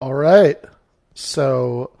right.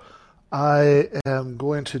 So I am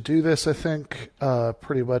going to do this, I think,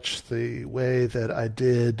 pretty much the way that I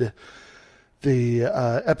did the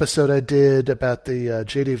episode I did about the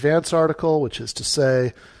J.D. Vance article, which is to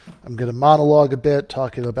say, I'm going to monologue a bit,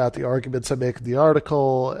 talking about the arguments I make in the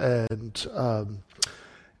article, and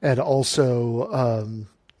also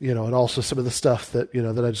and also some of the stuff that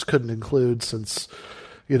that I just couldn't include since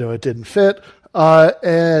it didn't fit.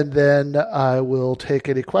 And then I will take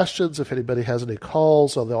any questions if anybody has any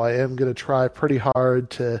calls, although I am going to try pretty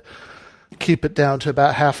hard to keep it down to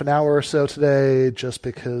about half an hour or so today, just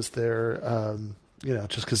because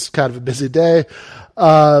just because it's kind of a busy day.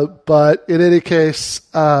 But in any case,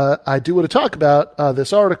 I do want to talk about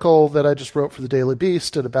this article that I just wrote for the Daily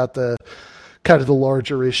Beast and about the kind of the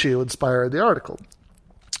larger issue inspiring the article.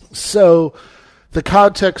 So the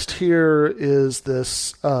context here is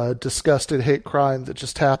this disgusting hate crime that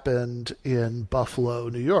just happened in Buffalo,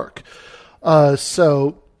 New York. I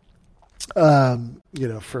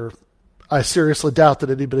seriously doubt that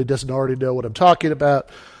anybody doesn't already know what I'm talking about,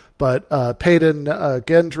 but Peyton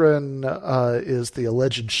Gendron is the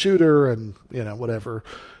alleged shooter, and whatever.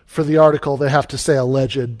 For the article, they have to say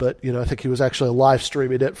alleged, but I think he was actually live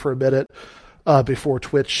streaming it for a minute before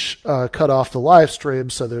Twitch cut off the live stream.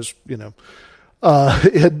 So there's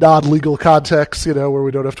in non-legal context, where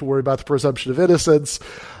we don't have to worry about the presumption of innocence.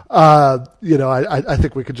 I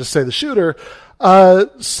think we could just say the shooter.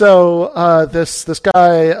 This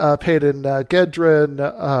guy, Peyton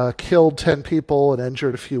Gendron, killed 10 people and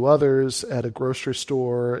injured a few others at a grocery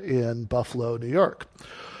store in Buffalo, New York.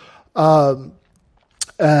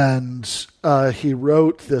 He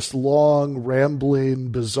wrote this long, rambling,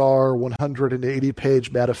 bizarre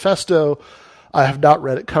 180-page manifesto. I have not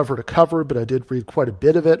read it cover to cover, but I did read quite a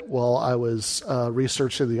bit of it while I was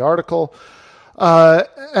researching the article.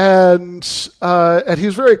 And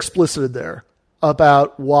he's very explicit in there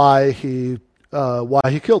about why he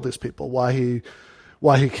killed these people, why he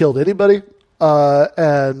killed anybody,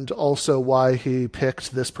 and also why he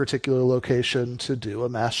picked this particular location to do a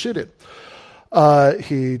mass shooting.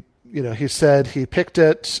 He said he picked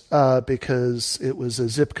it because it was a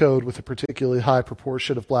zip code with a particularly high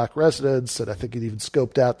proportion of black residents, and I think he'd even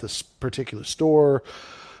scoped out this particular store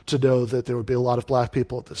to know that there would be a lot of black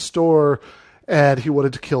people at the store, and he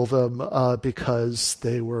wanted to kill them because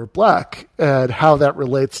they were black. And how that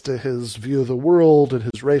relates to his view of the world and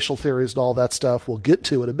his racial theories and all that stuff, we'll get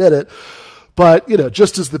to in a minute. But,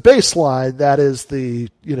 just as the baseline, that is the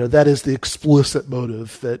explicit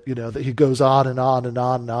motive that he goes on and on and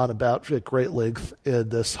on and on about at great length in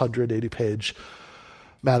this 180-page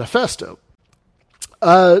manifesto.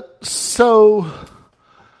 So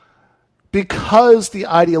because the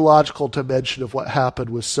ideological dimension of what happened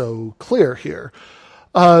was so clear here,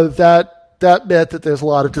 that meant that there's a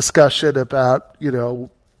lot of discussion about,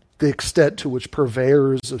 the extent to which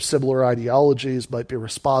purveyors of similar ideologies might be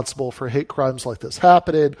responsible for hate crimes like this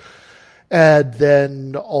happening. And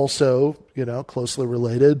then also, closely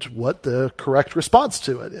related, what the correct response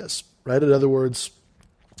to it is, right? In other words,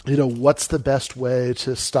 what's the best way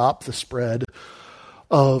to stop the spread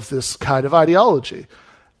of this kind of ideology?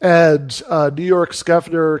 And New York's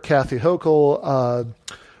governor, Kathy Hochul,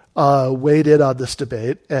 weighed in on this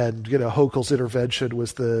debate, and Hochul's intervention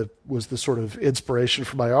was the sort of inspiration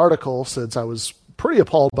for my article, since I was pretty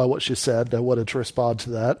appalled by what she said, and I wanted to respond to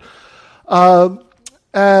that.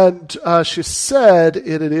 And she said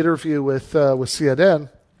in an interview with CNN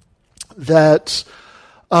that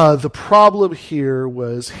the problem here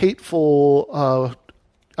was hateful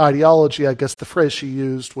ideology. I guess the phrase she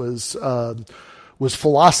used was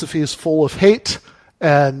philosophies full of hate,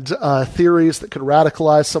 and theories that could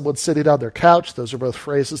radicalize someone sitting on their couch. Those are both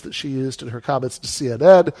phrases that she used in her comments to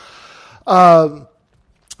CNN. And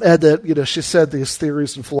that, she said these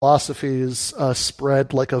theories and philosophies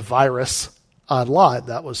spread like a virus online.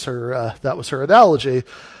 That was her analogy,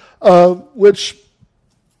 which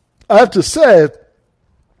I have to say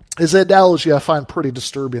is an analogy I find pretty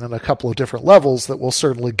disturbing on a couple of different levels that we'll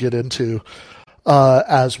certainly get into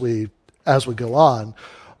as we go on.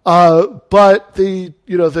 But the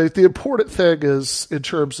important thing is in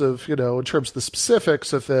terms of the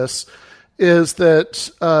specifics of this is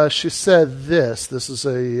that she said this is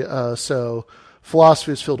so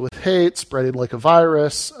philosophy is filled with hate, spreading like a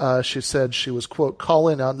virus. She said she was, quote,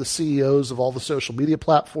 calling on the CEOs of all the social media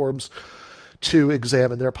platforms to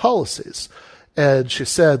examine their policies. And she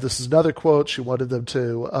said, this is another quote, she wanted them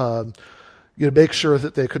to make sure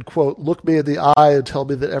that they could, quote, look me in the eye and tell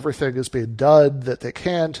me that everything is being done that they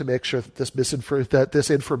can to make sure that this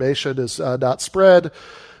information is not spread.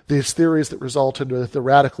 These theories that result in the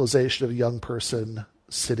radicalization of a young person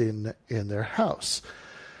sitting in their house.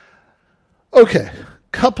 Okay,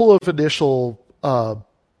 couple of initial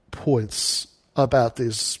points about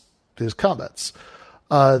these comments.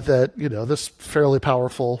 That, this fairly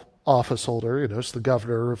powerful office holder, it's the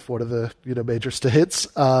governor of one of the, major states,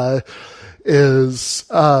 is,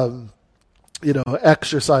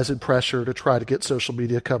 exercising pressure to try to get social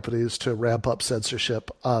media companies to ramp up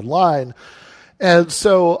censorship online. And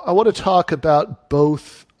so I want to talk about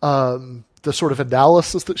both the sort of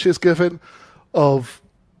analysis that she's given of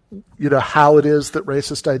how it is that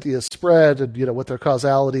racist ideas spread and, what their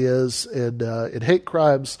causality is in hate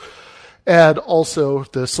crimes, and also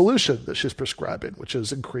the solution that she's prescribing, which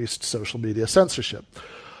is increased social media censorship.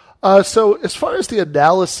 So as far as the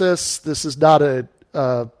analysis, this is not an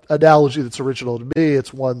analogy that's original to me.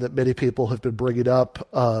 It's one that many people have been bringing up.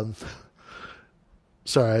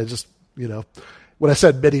 Sorry, I just, when I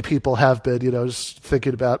said many people have been, just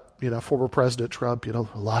thinking about, former President Trump, a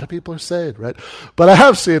lot of people are saying, right? But I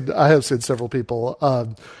have seen several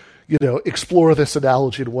people, explore this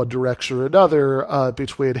analogy in one direction or another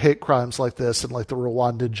between hate crimes like this and like the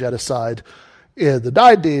Rwandan genocide in the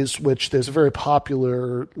 90s, which there's a very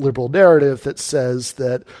popular liberal narrative that says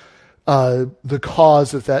that the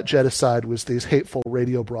cause of that genocide was these hateful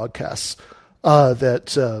radio broadcasts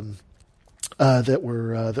that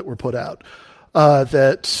were put out.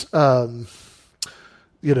 That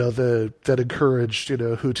encouraged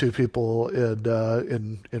Hutu people in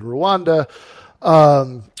Rwanda,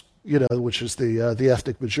 which is the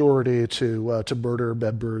ethnic majority, to murder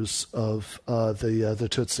members of the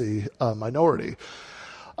Tutsi minority.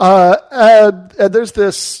 And there's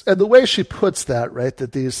this, and the way she puts that, right,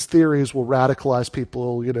 that these theories will radicalize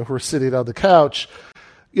people, who are sitting on the couch,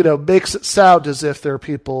 makes it sound as if there are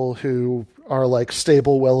people who are like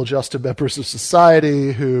stable, well-adjusted members of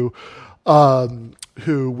society who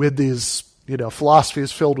when these,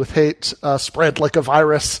 philosophies filled with hate spread like a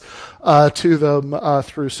virus to them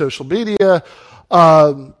through social media,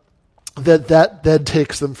 that then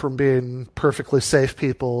takes them from being perfectly safe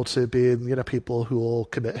people to being, people who will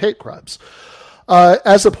commit hate crimes.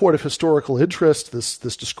 As a point of historical interest, this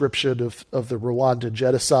description of the Rwandan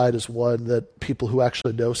genocide is one that people who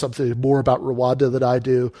actually know something more about Rwanda than I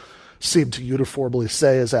do seem to uniformly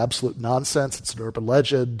say is absolute nonsense. It's an urban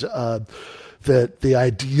legend. That the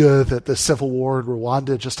idea that the civil war in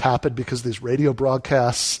Rwanda just happened because of these radio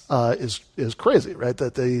broadcasts is crazy, right?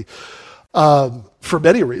 That for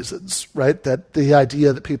many reasons, right? That the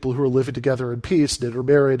idea that people who are living together in peace and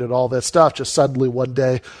intermarried and all that stuff just suddenly one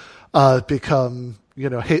day become,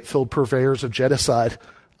 hate-filled purveyors of genocide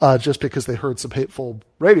just because they heard some hateful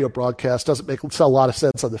radio broadcast doesn't make a lot of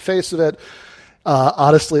sense on the face of it.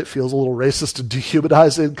 Honestly, it feels a little racist and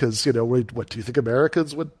dehumanizing because, what do you think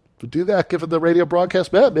Americans would do that given the radio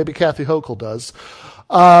broadcast? Maybe Kathy Hochul does.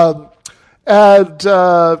 And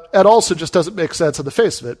also just doesn't make sense on the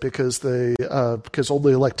face of it because because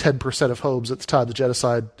only like 10% of homes at the time the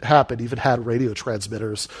genocide happened even had radio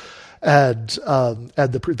transmitters. And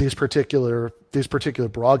these particular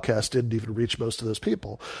broadcasts didn't even reach most of those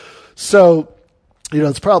people. So,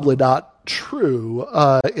 it's probably not true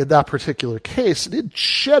in that particular case. And in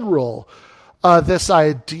general, this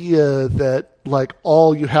idea that like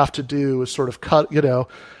all you have to do is sort of cut,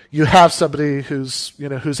 you have somebody who's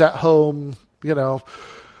at home,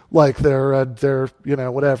 like they're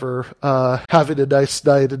whatever, having a nice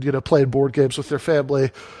night and playing board games with their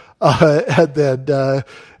family. And then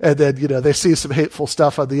they see some hateful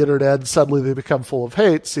stuff on the internet and suddenly they become full of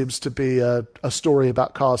hate seems to be a story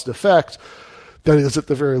about cause and effect that is at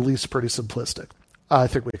the very least pretty simplistic. I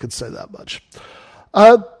think we could say that much.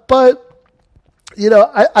 But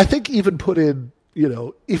I think even putting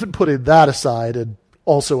that aside and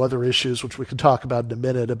also other issues, which we can talk about in a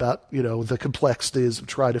minute about, the complexities of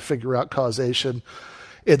trying to figure out causation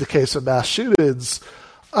in the case of mass shootings,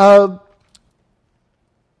 I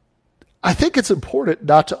think it's important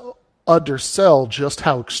not to undersell just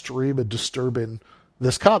how extreme and disturbing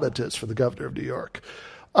this comment is for the governor of New York.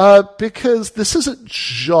 Because this isn't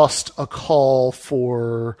just a call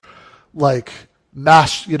for, like,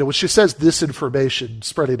 mass, when she says this information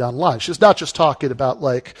spreading online, she's not just talking about,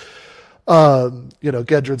 like,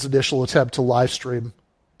 Gendron's initial attempt to live stream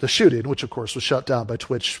the shooting, which, of course, was shut down by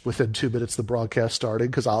Twitch within 2 minutes of the broadcast starting,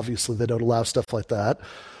 because obviously they don't allow stuff like that.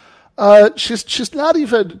 She's not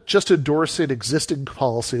even just endorsing existing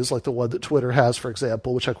policies like the one that Twitter has, for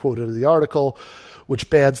example, which I quoted in the article, which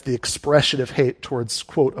bans the expression of hate towards,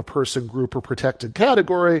 quote, a person, group, or protected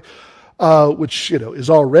category, which, is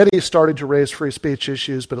already starting to raise free speech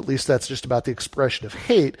issues, but at least that's just about the expression of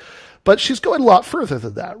hate. But she's going a lot further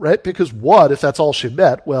than that, right? Because one, if that's all she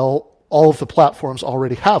meant, well, all of the platforms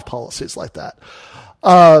already have policies like that.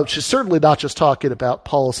 She's certainly not just talking about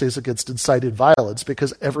policies against incited violence,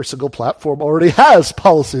 because every single platform already has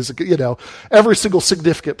policies. Every single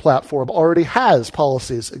significant platform already has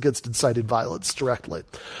policies against incited violence directly.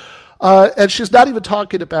 And she's not even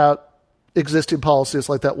talking about existing policies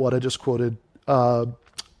like that one I just quoted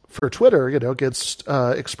for Twitter, against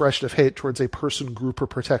expression of hate towards a person, group, or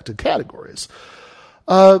protected categories.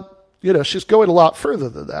 She's going a lot further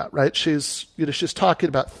than that, right? She's talking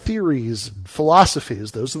about theories and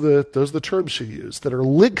philosophies. Those are the terms she used that are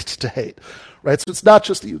linked to hate, right? So it's not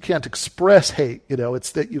just that you can't express hate,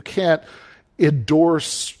 it's that you can't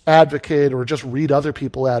endorse, advocate, or just read other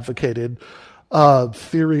people advocated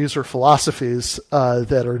theories or philosophies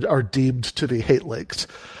that are deemed to be hate linked.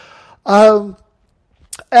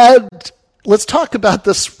 And let's talk about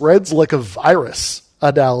the spreads like a virus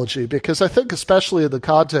analogy, because I think especially in the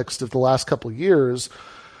context of the last couple of years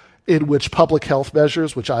in which public health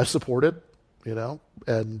measures, which I've supported,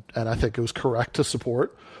 and I think it was correct to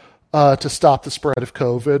support, to stop the spread of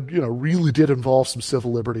COVID, really did involve some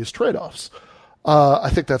civil liberties trade-offs. I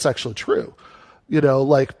think that's actually true,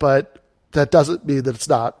 but that doesn't mean that it's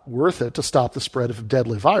not worth it to stop the spread of a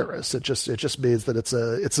deadly virus. It just means that it's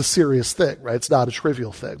a serious thing, right? It's not a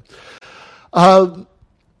trivial thing.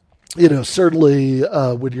 Certainly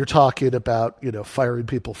when you're talking about, firing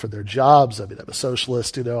people for their jobs, I'm a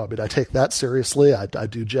socialist, I take that seriously. I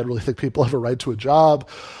do generally think people have a right to a job.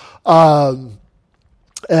 And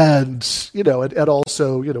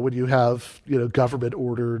also, when you have, government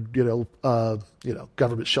ordered,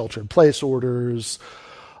 government shelter in place orders,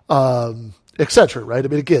 et cetera, right?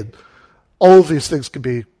 Again, all of these things can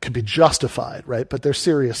be justified, right? But they're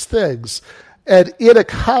serious things. And in a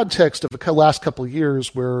context of the last couple of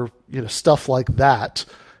years where, stuff like that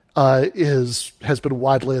has been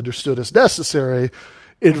widely understood as necessary,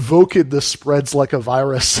 invoking the spreads like a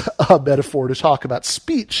virus metaphor to talk about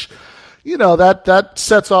speech, that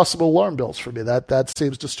sets off some alarm bells for me. That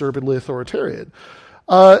seems disturbingly authoritarian.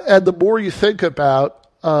 And the more you think about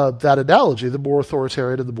that analogy, the more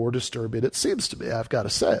authoritarian and the more disturbing it seems to me, I've got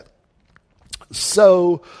to say.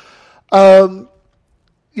 So,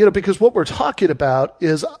 because what we're talking about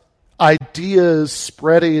is ideas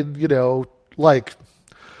spreading,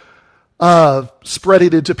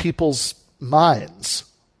 spreading into people's minds,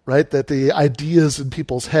 right? That the ideas in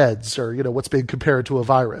people's heads are, what's being compared to a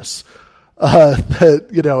virus. Your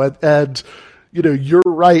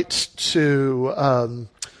right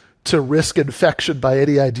to risk infection by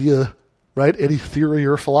any idea, right? Any theory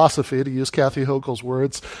or philosophy, to use Kathy Hochul's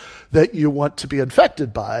words, that you want to be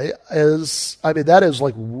infected by that is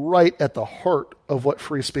like right at the heart of what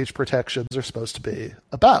free speech protections are supposed to be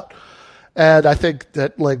about. And I think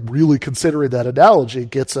that really considering that analogy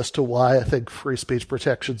gets us to why I think free speech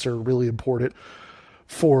protections are really important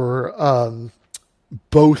for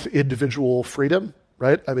both individual freedom,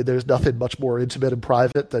 right? There's nothing much more intimate and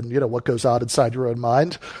private than, what goes on inside your own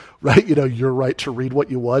mind, right? Your right to read what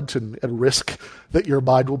you want and risk that your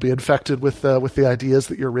mind will be infected with the ideas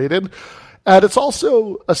that you're reading. And it's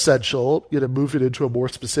also essential, moving into a more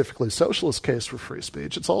specifically socialist case for free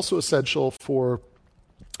speech, it's also essential for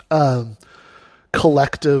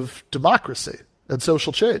collective democracy and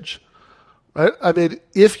social change. Right?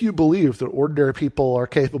 If you believe that ordinary people are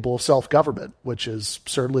capable of self-government, which is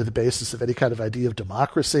certainly the basis of any kind of idea of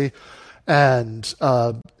democracy, and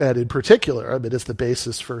in particular, it's the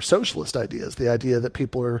basis for socialist ideas, the idea that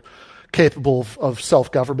people are capable of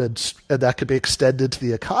self-government and that could be extended to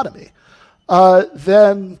the economy,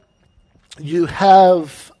 then you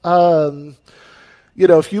have,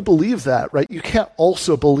 if you believe that, right, you can't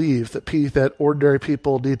also believe that ordinary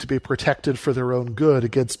people need to be protected for their own good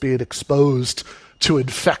against being exposed to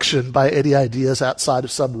infection by any ideas outside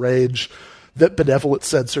of some range that benevolent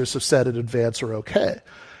censors have said in advance are okay.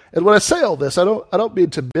 And when I say all this, I don't mean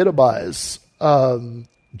to minimize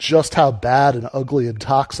just how bad and ugly and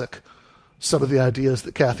toxic some of the ideas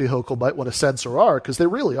that Kathy Hochul might want to censor are, because they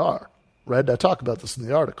really are, right? And I talk about this in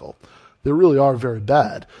the article. They really are very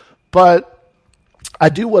bad. But I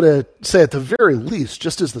do want to say at the very least,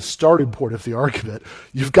 just as the starting point of the argument,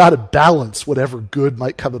 you've got to balance whatever good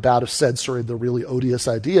might come about of censoring the really odious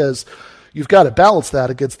ideas. You've got to balance that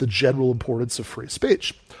against the general importance of free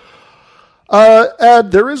speech.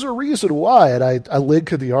 And there is a reason why, and I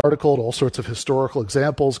link in the article to all sorts of historical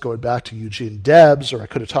examples going back to Eugene Debs, or I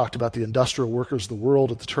could have talked about the industrial workers of the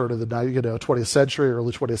world at the turn of the 20th century,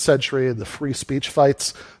 early 20th century, and the free speech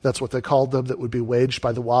fights, that's what they called them, that would be waged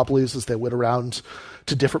by the Wobblies as they went around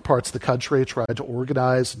to different parts of the country trying to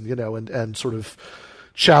organize and sort of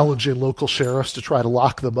challenging local sheriffs to try to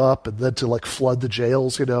lock them up and then to like flood the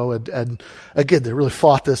jails, and again, they really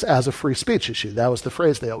fought this as a free speech issue. That was the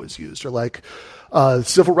phrase they always used. Or like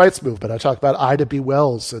civil rights movement. I talk about Ida B.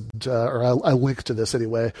 Wells, and I link to this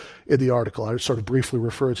anyway in the article. I sort of briefly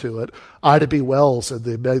refer to it. Ida B. Wells and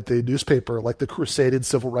the newspaper, like the crusading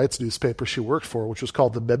civil rights newspaper she worked for, which was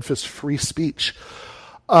called the Memphis Free Speech.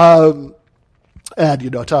 And,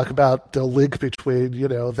 talk about the link between,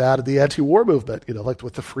 that and the anti-war movement, like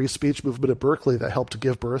with the free speech movement at Berkeley that helped to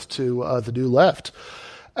give birth to the New Left.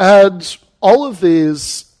 And all of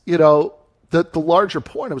these, the larger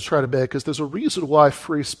point I was trying to make is there's a reason why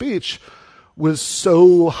free speech was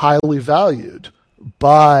so highly valued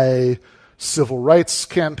by civil rights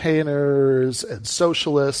campaigners and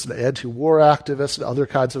socialists and anti-war activists and other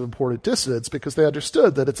kinds of important dissidents, because they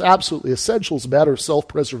understood that it's absolutely essential as a matter of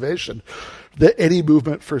self-preservation that any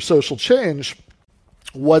movement for social change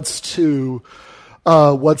wants to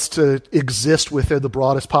exist within the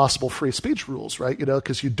broadest possible free speech rules, right?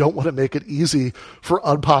 Because you don't want to make it easy for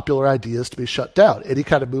unpopular ideas to be shut down. Any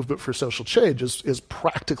kind of movement for social change is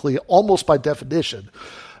practically, almost by definition,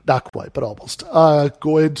 not quite, but almost,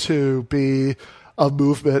 going to be a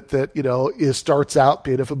movement that, starts out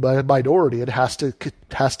being of a minority and has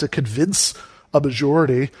to convince a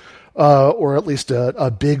majority, or at least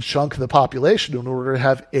a big chunk of the population in order to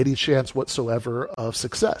have any chance whatsoever of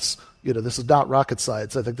success. This is not rocket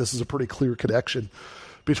science. I think this is a pretty clear connection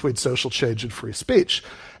between social change and free speech.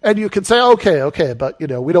 And you can say, okay, but,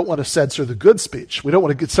 we don't want to censor the good speech. We don't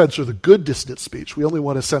want to censor the good dissident speech. We only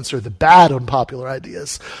want to censor the bad unpopular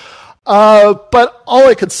ideas. But all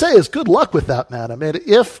I can say is good luck with that, man. I mean,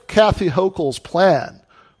 if Kathy Hochul's plan,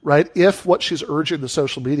 right, if what she's urging the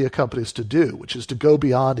social media companies to do, which is to go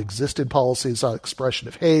beyond existing policies on expression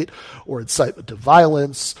of hate or incitement to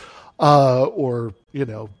violence, or,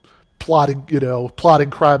 plotting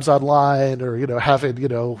crimes online, or,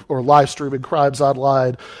 having, or live streaming crimes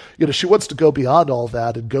online. She wants to go beyond all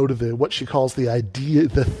that and go to what she calls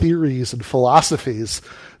the theories and philosophies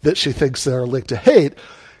that she thinks are linked to hate.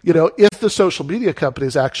 If the social media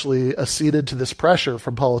companies actually acceded to this pressure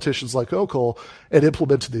from politicians like Hochul and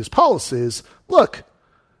implemented these policies, look,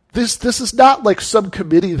 this is not like some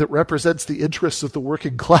committee that represents the interests of the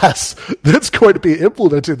working class that's going to be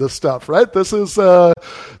implementing this stuff, right? This is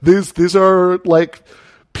these are like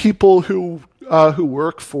people who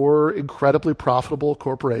work for incredibly profitable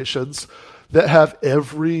corporations that have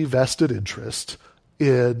every vested interest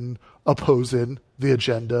in opposing the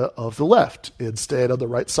agenda of the left, in staying on the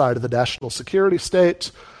right side of the national security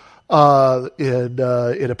state, in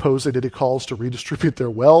opposing any calls to redistribute their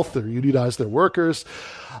wealth or unionize their workers.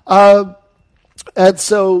 And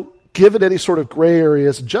so given any sort of gray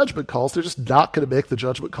areas and judgment calls, they're just not going to make the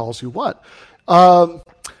judgment calls you want.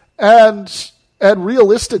 And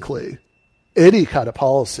realistically, any kind of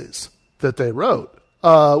policies that they wrote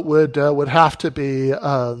would have to be,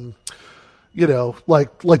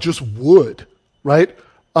 like just would, right?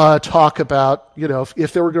 Talk about,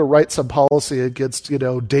 if they were going to write some policy against,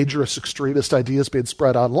 dangerous extremist ideas being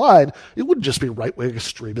spread online, it wouldn't just be right-wing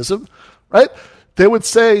extremism, right? They would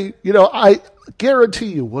say, I guarantee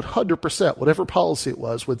you 100%, whatever policy it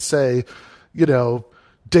was, would say,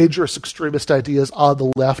 dangerous extremist ideas on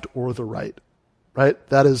the left or the right, right?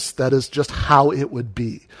 That is just how it would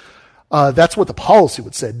be. That's what the policy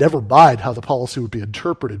would say. Never mind how the policy would be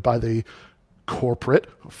interpreted by the corporate,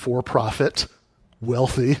 for-profit,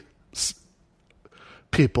 wealthy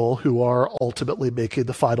people who are ultimately making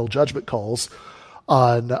the final judgment calls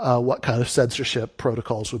on what kind of censorship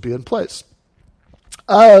protocols would be in place.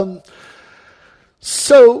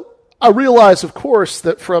 So I realize, of course,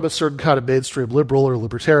 that from a certain kind of mainstream liberal or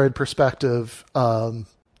libertarian perspective,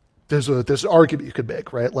 there's an argument you could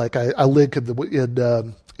make, right? Like I link in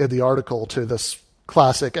the article to this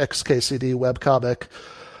classic XKCD webcomic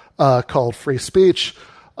called Free Speech,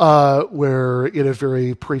 where in a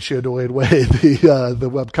very preachy, annoying way, the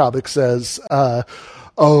webcomic says,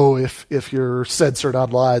 if you're censored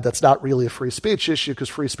online, that's not really a free speech issue, because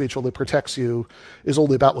free speech only protects you, is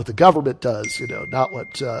only about what the government does, not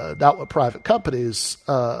what private companies,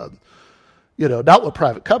 not what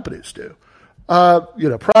private companies do.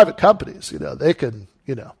 Private companies, they can,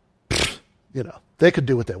 they can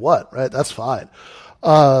do what they want, right? That's fine.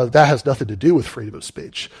 That has nothing to do with freedom of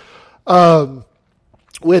speech.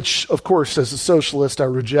 Which, of course, as a socialist, I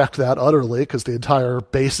reject that utterly, because the entire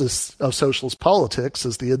basis of socialist politics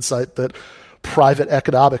is the insight that private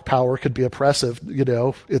economic power can be oppressive.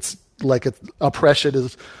 It's like oppression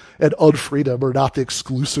is and unfreedom are not the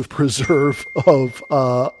exclusive preserve of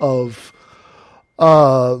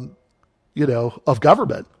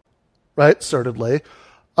government. right? Certainly.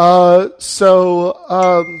 Uh, so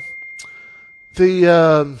um,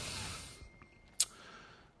 the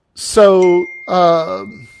so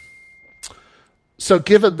So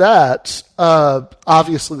given that,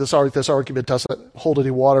 obviously this argument doesn't hold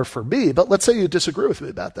any water for me, but let's say you disagree with me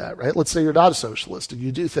about that, right? Let's say you're not a socialist and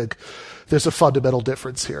you do think there's a fundamental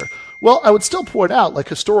difference here. Well, I would still point out like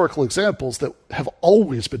historical examples that have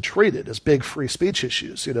always been treated as big free speech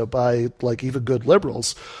issues, by like even good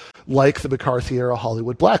liberals, like the McCarthy era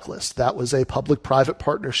Hollywood blacklist. That was a public-private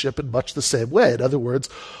partnership in much the same way. In other words,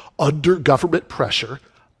 under government pressure,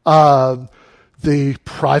 the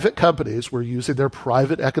private companies were using their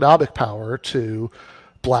private economic power to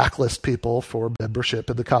blacklist people for membership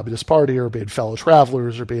in the Communist Party or being fellow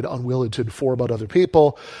travelers or being unwilling to inform on other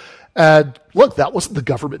people. And look, that wasn't the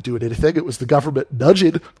government doing anything. It was the government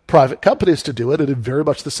nudging private companies to do it, and in very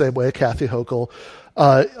much the same way Kathy Hochul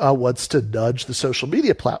wants to nudge the social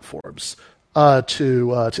media platforms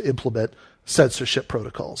to implement censorship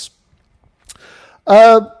protocols.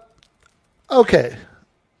 Okay,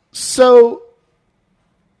 so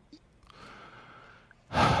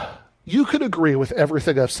you could agree with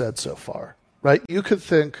everything I've said so far, right? You could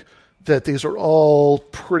think that these are all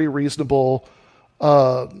pretty reasonable.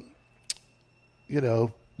 You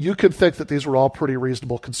could think that these were all pretty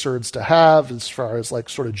reasonable concerns to have as far as like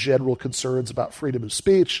sort of general concerns about freedom of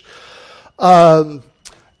speech, and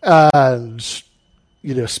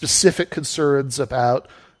specific concerns about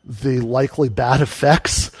the likely bad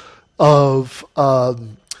effects of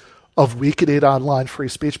weakening online free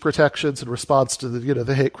speech protections in response to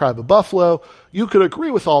the hate crime of Buffalo. You could agree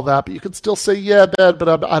with all that, but you could still say, yeah, Ben,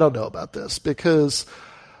 but I don't know about this because,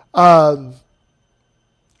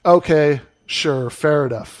 okay, sure, fair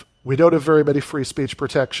enough. We don't have very many free speech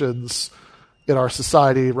protections in our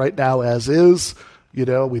society right now as is.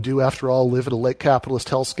 We do, after all, live in a late capitalist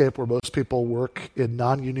hellscape where most people work in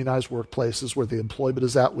non-unionized workplaces where the employment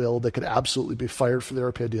is at will. They could absolutely be fired for their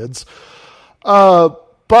opinions.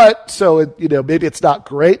 But so, maybe it's not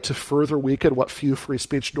great to further weaken what few free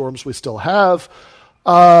speech norms we still have.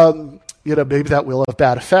 Maybe that will have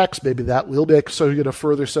bad effects. Maybe that will make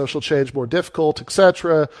further social change more difficult,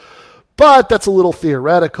 etc. But that's a little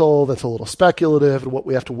theoretical. That's a little speculative. And what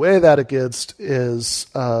we have to weigh that against is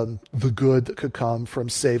the good that could come from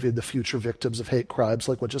saving the future victims of hate crimes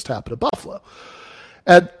like what just happened in Buffalo.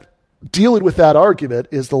 And dealing with that argument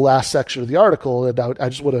is the last section of the article, and I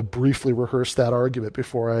just want to briefly rehearse that argument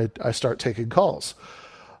before I start taking calls.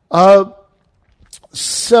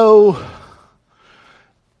 So,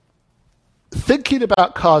 thinking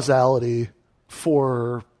about causality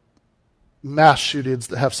for mass shootings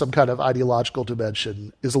that have some kind of ideological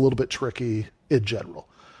dimension is a little bit tricky in general.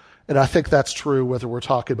 And I think that's true whether we're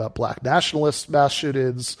talking about black nationalist mass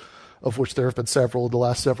shootings, of which there have been several in the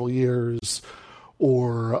last several years,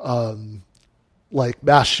 or like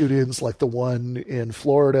mass shootings like the one in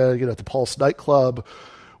Florida, at the Pulse nightclub,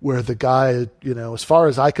 where the guy, as far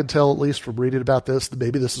as I can tell, at least from reading about this,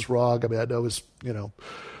 maybe this is wrong. I mean, I know his,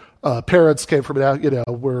 parents came from,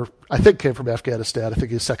 came from Afghanistan. I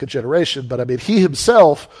think he's second generation, but I mean, he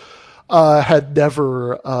himself had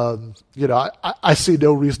never, I see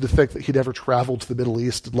no reason to think that he'd ever traveled to the Middle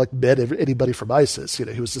East and like met anybody from ISIS.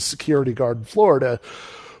 He was a security guard in Florida,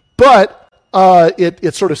 but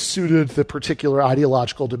it sort of suited the particular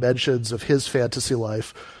ideological dimensions of his fantasy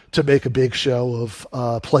life to make a big show of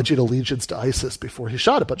pledging allegiance to ISIS before he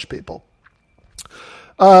shot a bunch of people.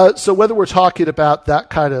 So whether we're talking about that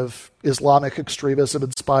kind of Islamic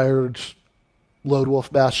extremism-inspired lone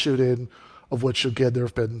wolf mass shooting, of which, again, there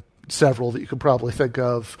have been several that you can probably think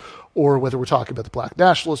of, or whether we're talking about the black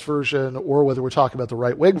nationalist version, or whether we're talking about the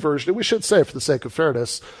right-wing version, and we should say, for the sake of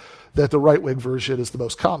fairness, that the right-wing version is the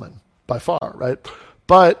most common by far, right?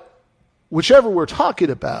 But whichever we're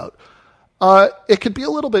talking about, it can be a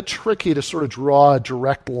little bit tricky to sort of draw a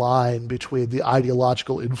direct line between the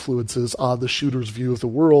ideological influences on the shooter's view of the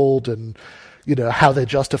world and, how they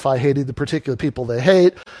justify hating the particular people they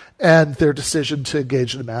hate and their decision to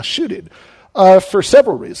engage in a mass shooting, for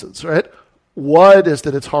several reasons, right? One is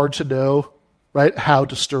that it's hard to know, right, how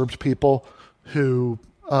disturbed people who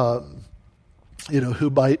might,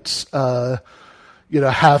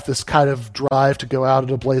 have this kind of drive to go out in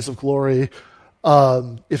a blaze of glory.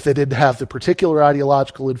 If they didn't have the particular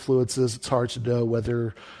ideological influences, it's hard to know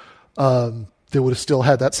whether they would have still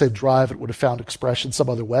had that same drive. It would have found expression some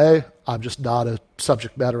other way. I'm just not a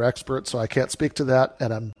subject matter expert, so I can't speak to that,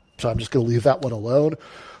 and I'm just going to leave that one alone.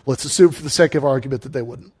 Let's assume for the sake of argument that they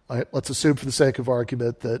wouldn't. Right? Let's assume for the sake of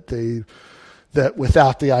argument that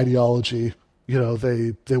without the ideology,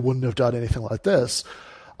 they wouldn't have done anything like this.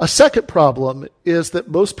 A second problem is that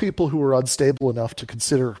most people who are unstable enough to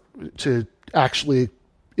consider to actually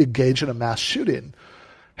engage in a mass shooting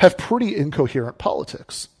have pretty incoherent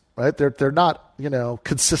politics, right? They're not,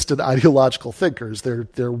 consistent ideological thinkers.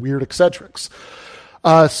 They're weird eccentrics.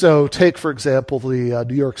 So take, for example, the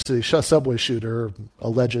New York City subway shooter,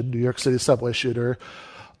 alleged New York City subway shooter,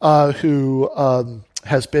 who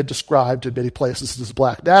has been described in many places as a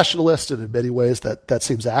black nationalist, and in many ways that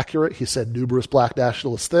seems accurate. He said numerous black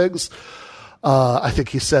nationalist things. I think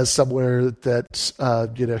he says somewhere that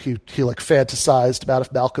he like fantasized about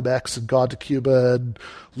if Malcolm X had gone to Cuba and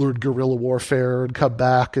learned guerrilla warfare and come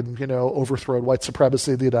back and overthrown white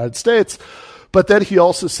supremacy in the United States. But then he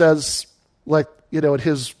also says, like, in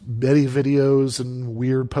his many videos and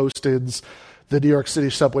weird postings, the New York City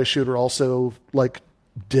subway shooter also like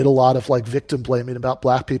did a lot of like victim blaming about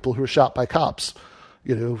black people who were shot by cops,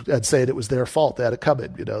 and saying it was their fault, they had it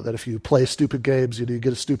coming, that if you play stupid games, you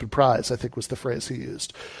get a stupid prize, I think was the phrase he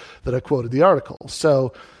used that I quoted the article.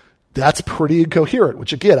 So that's pretty incoherent,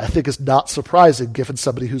 which again, I think is not surprising given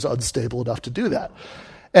somebody who's unstable enough to do that.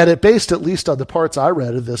 And it based, at least on the parts I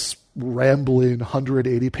read of this rambling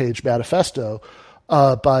 180-page manifesto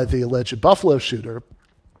by the alleged Buffalo shooter.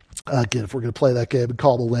 Again, if we're going to play that game and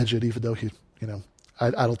call him alleged, even though I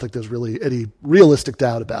don't think there's really any realistic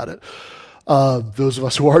doubt about it. Those of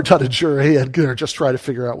us who aren't on a jury and are just trying to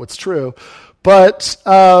figure out what's true. But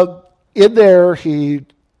in there, he,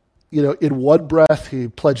 in one breath, he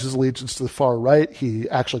pledges allegiance to the far right. He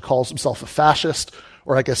actually calls himself a fascist,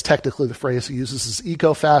 or I guess technically the phrase he uses is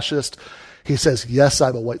eco-fascist. He says, yes,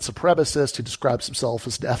 I'm a white supremacist. He describes himself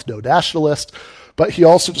as an ethno-nationalist, but he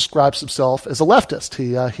also describes himself as a leftist.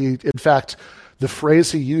 He in fact, the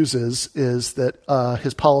phrase he uses is that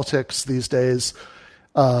his politics these days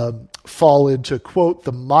fall into, quote,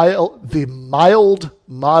 the mild,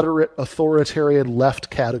 moderate, authoritarian left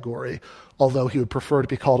category, although he would prefer to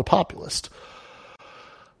be called a populist.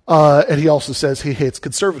 And he also says he hates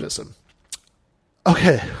conservatism.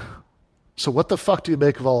 Okay, so what the fuck do you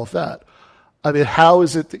make of all of that? I mean, how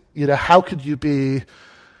is it, how could you be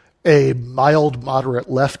a mild, moderate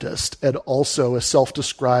leftist and also a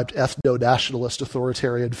self-described ethno-nationalist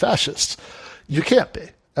authoritarian fascist? You can't be.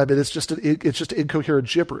 I mean, it's just incoherent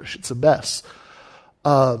gibberish. It's a mess.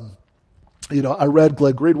 I read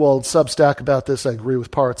Glenn Greenwald's Substack about this. I agree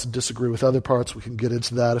with parts and disagree with other parts. We can get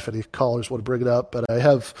into that if any callers want to bring it up. But I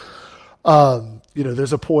have,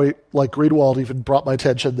 there's a point, like Greenwald even brought my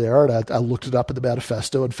attention there, and I looked it up in the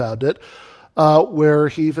manifesto and found it, where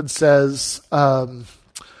he even says,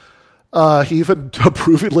 he even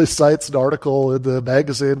approvingly cites an article in the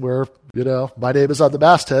magazine where, my name is on the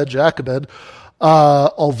masthead, Jacobin,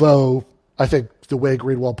 although I think the way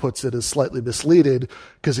Greenwald puts it is slightly misleading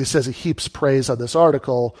because he says he heaps praise on this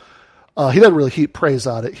article. He doesn't really heap praise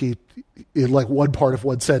on it. He in like one part of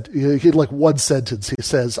one one sentence, he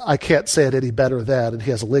says, I can't say it any better than, and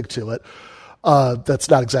he has a link to it. That's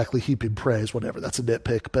not exactly heaping praise, whatever. That's a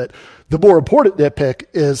nitpick. But the more important nitpick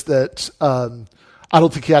is that I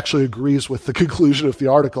don't think he actually agrees with the conclusion of the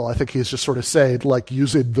article. I think he's just sort of saying, like,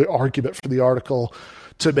 using the argument from the article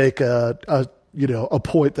to make a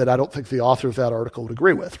point that I don't think the author of that article would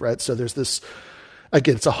agree with, right? So there's this,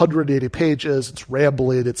 again, it's 180 pages, it's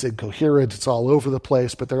rambling, it's incoherent, it's all over the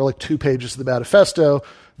place, but there are like 2 pages of the manifesto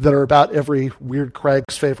that are about every weird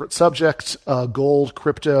crank's favorite subject, gold,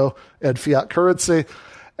 crypto, and fiat currency.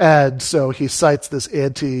 And so he cites this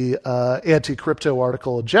anti-crypto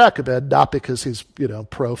article in Jacobin, not because he's,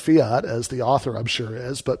 pro-fiat, as the author I'm sure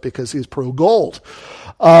is, but because he's pro-gold.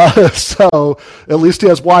 So at least he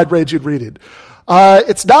has wide-ranging reading.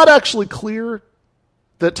 It's not actually clear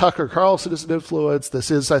that Tucker Carlson is an influence. This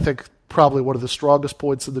is, I think, probably one of the strongest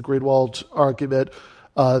points in the Greenwald argument,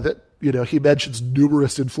 that, he mentions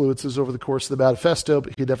numerous influences over the course of the manifesto,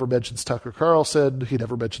 but he never mentions Tucker Carlson. He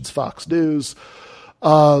never mentions Fox News.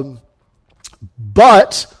 But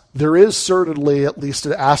there is certainly at least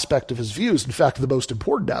an aspect of his views, in fact, the most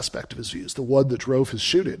important aspect of his views, the one that drove his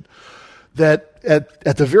shooting, that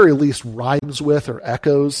at the very least rhymes with or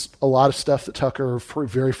echoes a lot of stuff that Tucker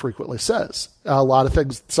very frequently says. A lot of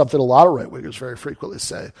things, something a lot of right-wingers very frequently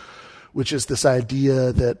say, which is this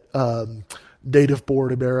idea that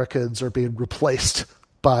native-born Americans are being replaced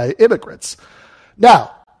by immigrants.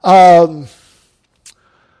 Now,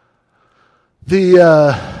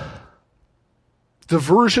 the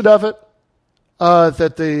version of it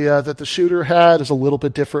that the shooter had is a little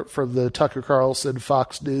bit different from the Tucker Carlson,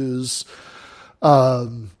 Fox News,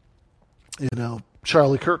 Charlie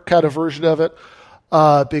Kirk kind of version of it,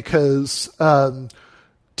 because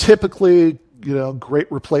typically,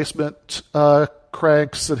 great replacement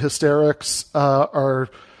cranks and hysterics are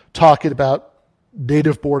talking about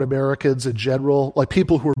native-born Americans in general, like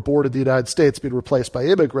people who are born in the United States being replaced by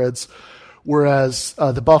immigrants, whereas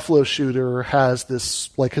the Buffalo shooter has this,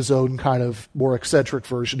 like, his own kind of more eccentric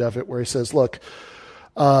version of it, where he says, look,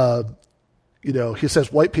 he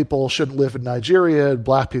says white people shouldn't live in Nigeria and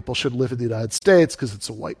black people shouldn't live in the United States because it's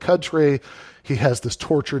a white country. He has this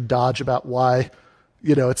tortured dodge about why,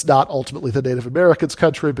 it's not ultimately the Native Americans'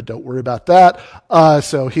 country, but don't worry about that.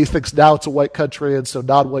 So he thinks now it's a white country, and so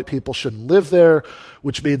non-white people shouldn't live there,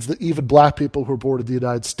 which means that even black people who are born in the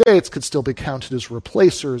United States could still be counted as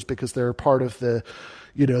replacers because they're part of the,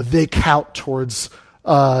 they count towards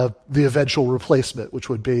the eventual replacement, which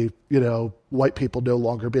would be, white people no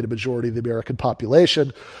longer being a majority of the American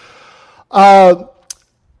population. So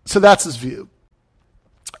that's his view.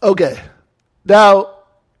 Okay. Now,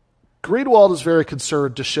 Greenwald is very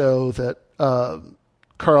concerned to show that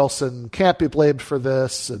Carlson can't be blamed for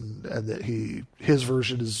this and that his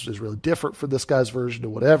version is really different from this guy's version or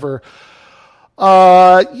whatever.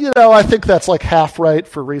 I think that's like half right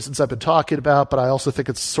for reasons I've been talking about, but I also think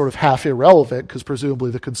it's sort of half irrelevant because presumably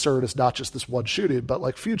the concern is not just this one shooting, but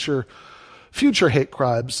like future hate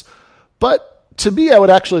crimes. But to me, I would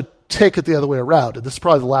actually take it the other way around. And this is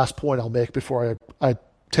probably the last point I'll make before I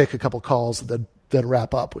take a couple calls and then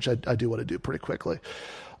wrap up, which I do want to do pretty quickly.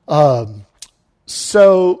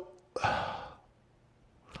 So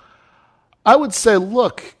I would say,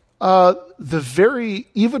 look,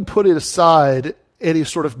 even putting aside any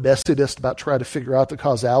sort of messiness about trying to figure out the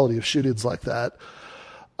causality of shootings like that,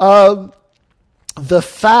 the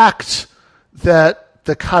fact that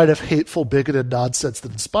the kind of hateful, bigoted nonsense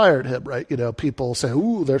that inspired him, right? People say,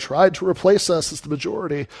 "Ooh, they're trying to replace us as the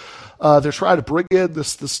majority. They're trying to bring in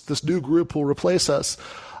this new group who will replace us."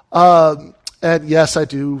 And yes, I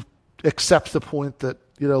do accept the point that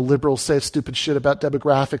liberals say stupid shit about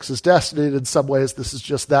demographics as destiny. And in some ways, this is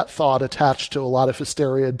just that thought attached to a lot of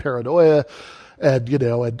hysteria and paranoia, and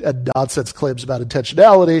and nonsense claims about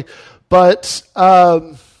intentionality. But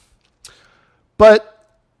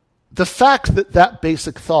the fact that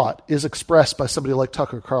basic thought is expressed by somebody like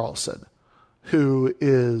Tucker Carlson, who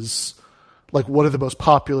is like one of the most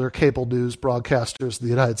popular cable news broadcasters in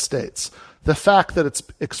the United States, the fact that it's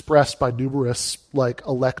expressed by numerous like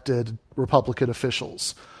elected Republican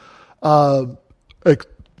officials,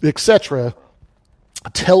 etc.,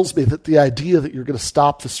 tells me that the idea that you're going to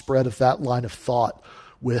stop the spread of that line of thought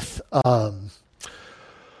with,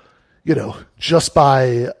 just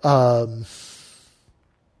by,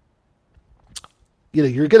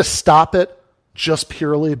 you're going to stop it just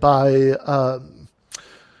purely by,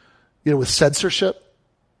 with censorship,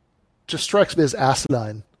 just strikes me as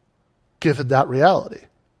asinine given that reality.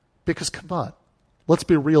 Because come on, let's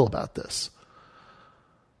be real about this.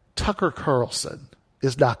 Tucker Carlson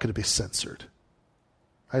is not going to be censored.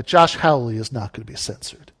 Right? Josh Hawley is not going to be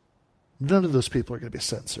censored. None of those people are going to be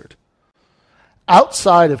censored.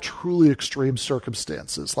 Outside of truly extreme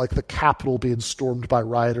circumstances, like the Capitol being stormed by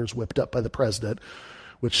rioters whipped up by the president,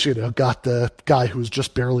 which, got the guy who was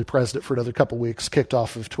just barely president for another couple weeks kicked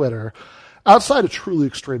off of Twitter. Outside of truly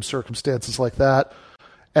extreme circumstances like that,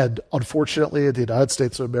 and unfortunately in the United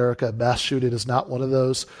States of America, mass shooting is not one of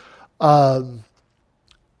those,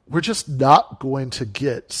 we're just not going to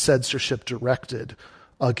get censorship directed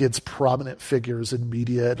against prominent figures in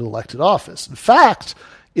media and elected office. In fact,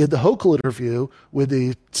 in the Hochul interview, when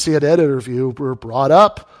the CNN interview were brought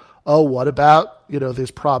up, oh, what about,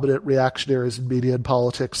 these prominent reactionaries in media and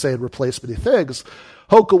politics saying replacement things?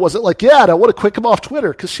 Hochul wasn't like, yeah, and I want to kick him off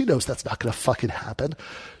Twitter, because she knows that's not going to fucking happen.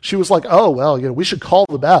 She was like, oh, well, we should call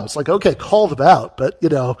them out. It's like, okay, call them out, but,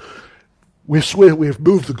 we've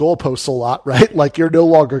moved the goalposts a lot, right? Like, you're no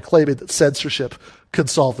longer claiming that censorship can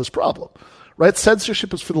solve this problem, right?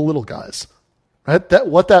 Censorship is for the little guys, right?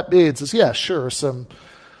 What that means is, yeah, sure, some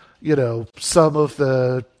of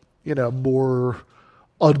the, more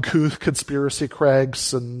uncouth conspiracy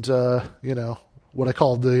cranks and, what I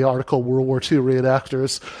call the article World War II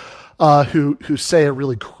reenactors, who say a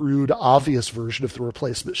really crude, obvious version of the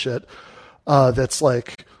replacement shit, that's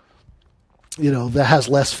like, that has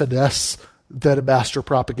less finesse than a master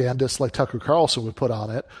propagandist like Tucker Carlson would put on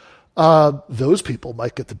it. Those people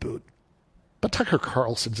might get the boot. But Tucker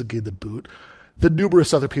Carlson's getting the boot. The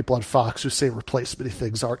numerous other people on Fox who say replacement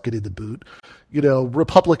things aren't getting the boot.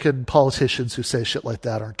 Republican politicians who say shit like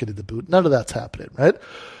that aren't getting the boot. None of that's happening, right?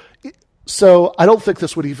 So I don't think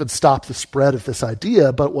this would even stop the spread of this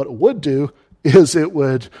idea, but what it would do is it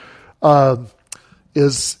would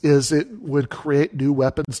create new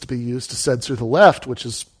weapons to be used to censor the left, which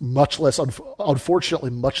is much less,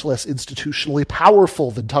 unfortunately, much less institutionally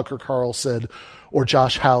powerful than Tucker Carlson or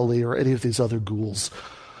Josh Hawley or any of these other ghouls.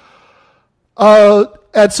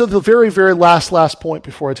 And so the very, very last point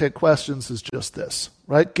before I take questions is just this,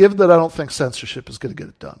 right? Given that I don't think censorship is going to get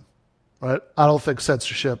it done, right? I don't think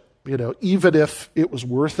censorship, even if it was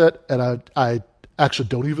worth it, and I actually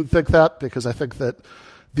don't even think that, because I think that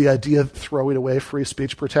the idea of throwing away free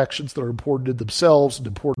speech protections that are important in themselves and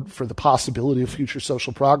important for the possibility of future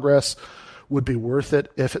social progress would be worth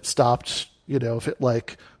it if it stopped, if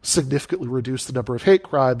it significantly reduced the number of hate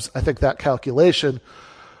crimes. I think that calculation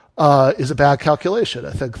is a bad calculation.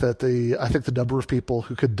 I think the number of people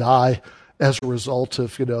who could die as a result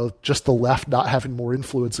of just the left not having more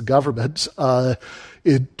influence in government,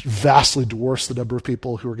 it vastly dwarfs the number of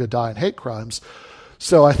people who are going to die in hate crimes.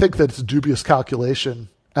 So I think that it's a dubious calculation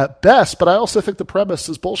at best, but I also think the premise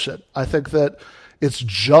is bullshit. I think that it's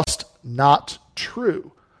just not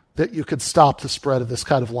true that you could stop the spread of this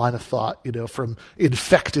kind of line of thought, from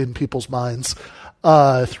infecting people's minds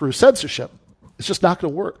through censorship. It's just not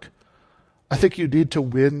going to work. I think you need to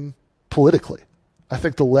win politically. I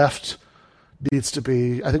think the left needs to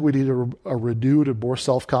be, I think we need a renewed and more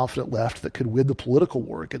self-confident left that can win the political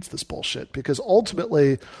war against this bullshit. Because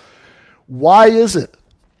ultimately, why is it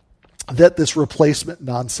that this replacement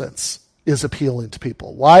nonsense is appealing to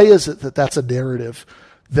people? Why is it that that's a narrative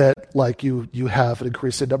that you have an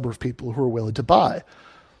increasing number of people who are willing to buy?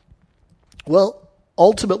 Well,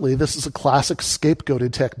 ultimately, this is a classic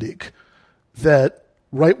scapegoating technique that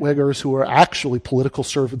right-wingers who are actually political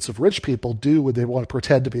servants of rich people do when they want to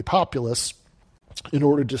pretend to be populists in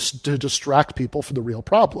order to distract people from the real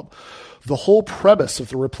problem. The whole premise of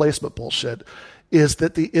the replacement bullshit is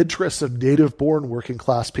that the interests of native-born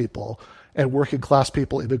working-class people and working-class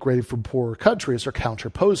people immigrating from poorer countries are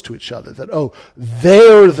counterposed to each other. That,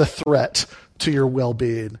 they're the threat to your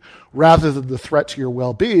well-being, rather than the threat to your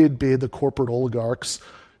well-being being the corporate oligarchs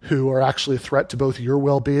who are actually a threat to both your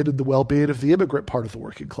well-being and the well-being of the immigrant part of the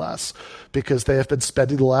working class, because they have been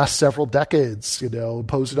spending the last several decades,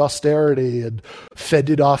 imposing austerity and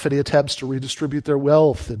fending off any attempts to redistribute their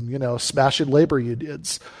wealth and, smashing labor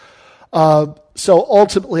unions. So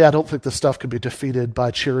ultimately, I don't think this stuff can be defeated by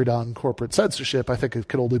cheering on corporate censorship. I think it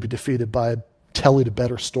can only be defeated by telling a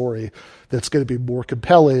better story that's going to be more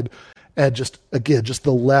compelling, and just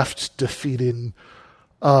the left defeating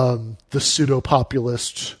the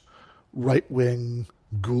pseudo-populist, right-wing,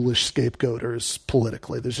 ghoulish scapegoaters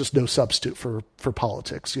politically. There's just no substitute for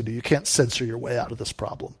politics. You can't censor your way out of this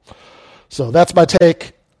problem. So that's my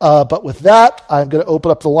take. But with that, I'm going to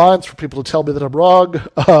open up the lines for people to tell me that I'm wrong,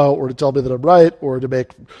 or to tell me that I'm right, or to make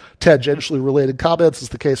tangentially related comments, as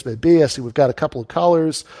the case may be. I see we've got a couple of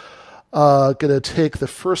callers. Going to take the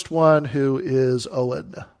first one, who is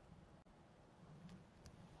Owen.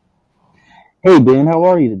 Hey, Ben, how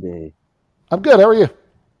are you today? I'm good. How are you?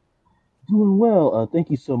 Doing well.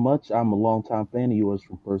 Thank you so much. I'm a longtime fan of yours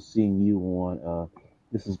from first seeing you on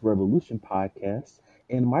This is Revolution podcast.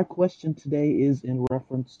 And my question today is in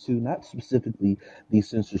reference to not specifically the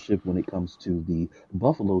censorship when it comes to the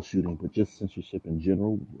Buffalo shooting, but just censorship in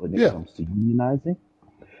general when it comes to unionizing.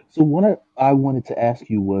 So what I wanted to ask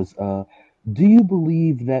you was, do you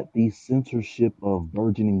believe that the censorship of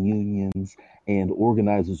burgeoning unions and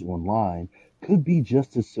organizers online could be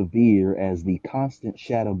just as severe as the constant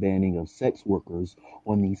shadow banning of sex workers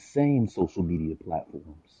on these same social media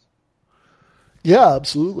platforms? Yeah,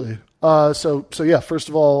 absolutely. So yeah. First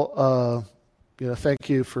of all, thank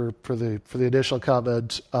you for the initial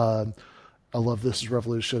comment. I love This is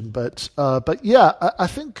Revolution, but yeah, I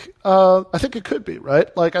think it could be right.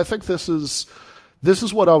 I think this is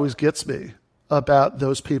what always gets me about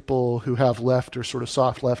those people who have left or sort of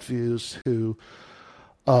soft left views who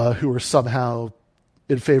are somehow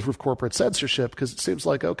in favor of corporate censorship, because it seems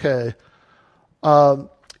like, okay,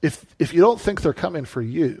 if you don't think they're coming for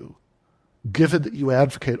you, given that you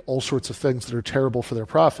advocate all sorts of things that are terrible for their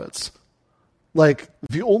profits,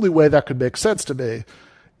 the only way that could make sense to me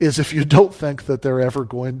is if you don't think that they're ever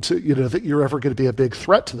going to, that you're ever going to be a big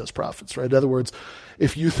threat to those profits, right? In other words,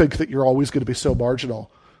 if you think that you're always going to be so marginal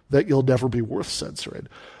that you'll never be worth censoring.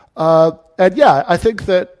 And yeah, I think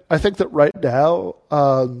that right now,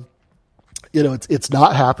 it's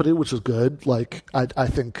not happening, which is good. I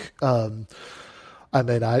think, in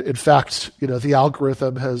fact, the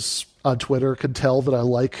algorithm on Twitter can tell that I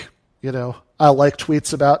like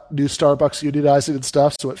tweets about new Starbucks unionizing and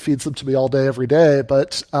stuff, so it feeds them to me all day, every day.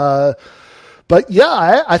 But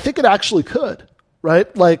yeah, I think it actually could,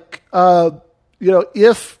 right? Because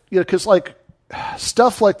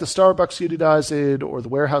stuff like the Starbucks unionizing or the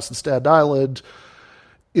warehouse in Staten Island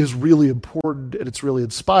is really important, and it's really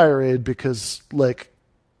inspiring because,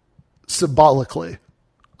 symbolically,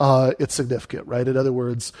 it's significant, right? In other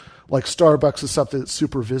words, like Starbucks is something that's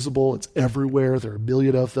super visible. It's everywhere. There are a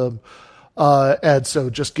million of them. And so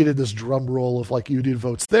just getting this drum roll of like union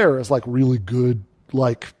votes there is like really good,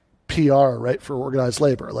 like PR, right, for organized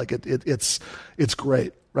labor. Like it's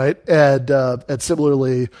great, right? And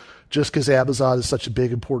similarly, just because Amazon is such a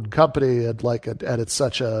big important company and it's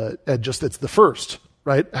such a and just it's the first,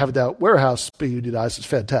 right? Having that warehouse be unionized is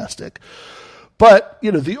fantastic. But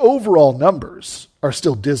the overall numbers are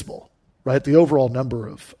still dismal, right? The overall number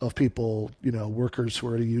of people, workers who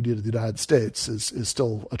are in a union in the United States is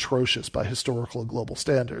still atrocious by historical and global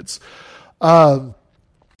standards. So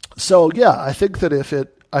yeah, I think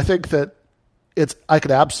that I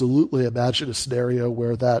could absolutely imagine a scenario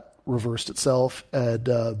where that reversed itself, and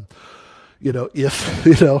if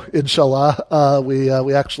inshallah,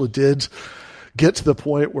 we actually did get to the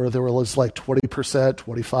point where there was like 20%,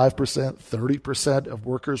 25%, 30% of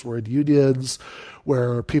workers were in unions,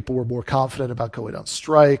 where people were more confident about going on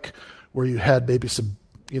strike, where you had maybe some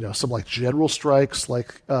like general strikes,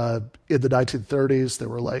 like in the 1930s, there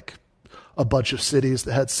were like a bunch of cities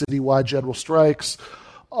that had citywide general strikes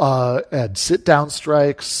and sit-down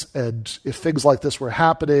strikes, and if things like this were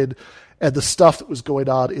happening, and the stuff that was going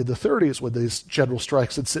on in the 30s when these general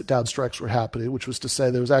strikes and sit-down strikes were happening, which was to say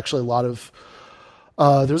there was actually a lot of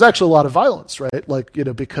violence, right? Like,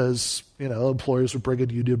 because, employers would bring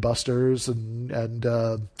in union busters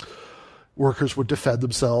and workers would defend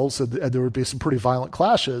themselves, and there would be some pretty violent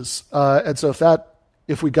clashes. And so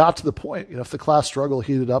if we got to the point, if the class struggle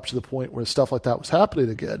heated up to the point where stuff like that was happening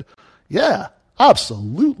again, yeah,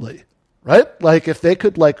 absolutely. Right? Like if they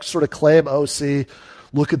could like sort of claim, oh, see,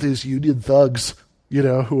 look at these union thugs, who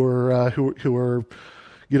are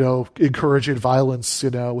encouraging violence,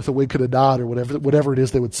 with a wink and a nod or whatever it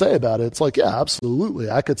is they would say about it. It's like, yeah, absolutely.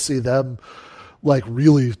 I could see them like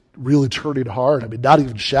really, really turning hard. I mean, not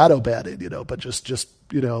even shadow banning, but just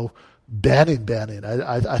banning.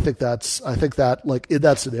 I think that like in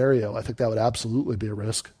that scenario, I think that would absolutely be a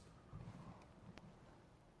risk.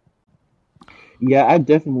 Yeah, I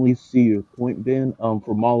definitely see your point, Ben.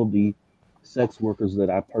 From all of the sex workers that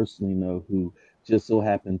I personally know who just so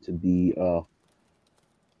happen to be,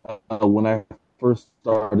 when I first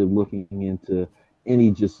started looking into any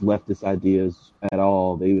just leftist ideas at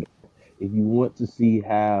all, they would, if you want to see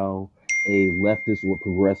how a leftist or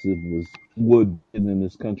progressive would in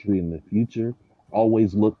this country in the future,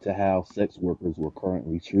 always look to how sex workers were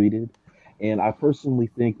currently treated. And I personally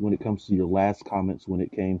think when it comes to your last comments, when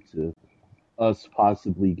it came to us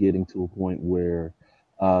possibly getting to a point where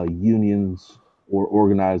unions or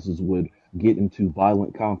organizers would get into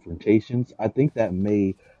violent confrontations, I think that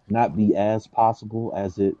may not be as possible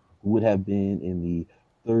as it would have been in the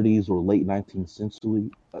 30s or late 19th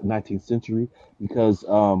century, because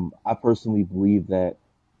I personally believe that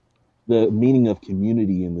the meaning of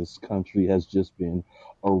community in this country has just been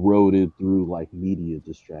eroded through like media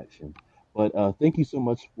distraction. But thank you so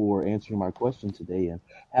much for answering my question today, and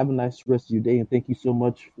have a nice rest of your day. And thank you so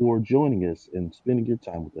much for joining us and spending your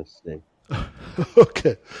time with us today.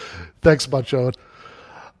 Okay. Thanks a bunch, Owen.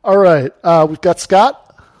 All right. We've got Scott.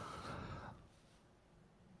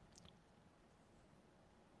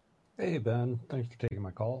 Hey, Ben. Thanks for taking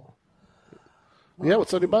my call. Yeah,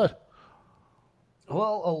 what's on your mind?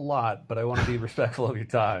 Well, a lot, but I want to be respectful of your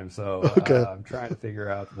time, so Okay. I'm trying to figure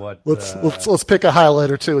out what. Let's pick a highlight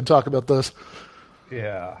or two and talk about this.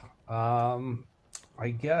 Yeah. I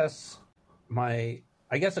guess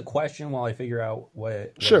a question while I figure out where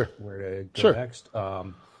to go Sure. next.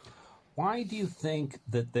 Why do you think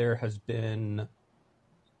that there has been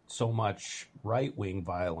so much right-wing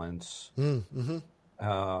violence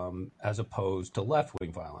as opposed to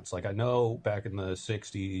left-wing violence? Like I know back in the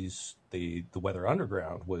 60s, the Weather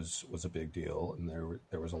Underground was a big deal, and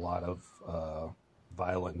there was a lot of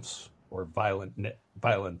violence or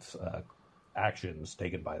violent actions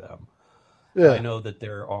taken by them. Yeah. I know that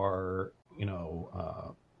there are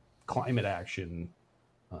climate action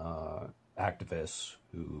activists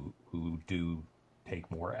who do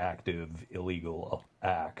take more active illegal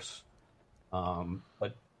acts,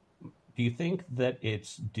 but do you think that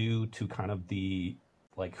it's due to kind of the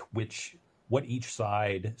like what each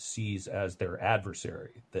side sees as their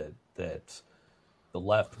adversary, that the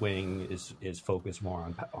left wing is focused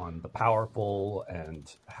more on the powerful,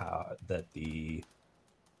 and how that the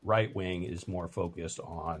right wing is more focused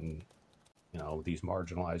on these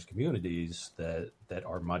marginalized communities that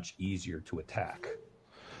are much easier to attack?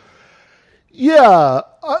 Yeah,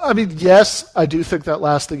 I mean, yes, I do think that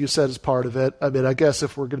last thing you said is part of it. I mean, I guess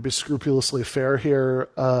if we're going to be scrupulously fair here,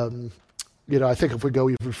 I think if we go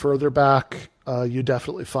even further back, you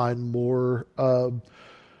definitely find more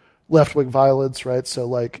left-wing violence, right? So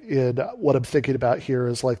like in what I'm thinking about here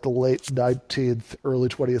is like the late 19th, early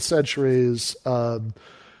 20th centuries.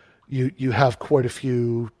 You have quite a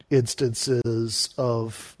few instances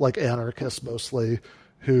of like anarchists mostly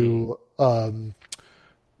who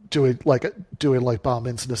doing like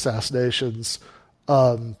bombings and assassinations.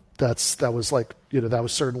 That was like that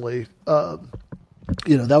was certainly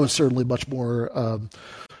much more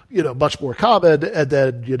much more common. And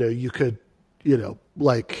then you could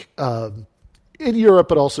like in Europe,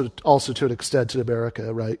 but also to an extent in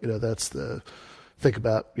America, right? That's the think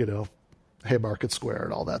about Haymarket Square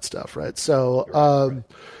and all that stuff, right? So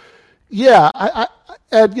yeah,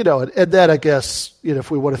 and and then I guess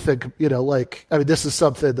if we want to think like I mean this is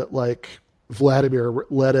something that like Vladimir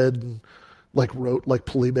Lenin like wrote like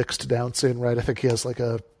polemics denouncing, right? I think he has like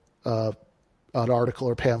an article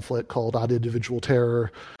or pamphlet called On Individual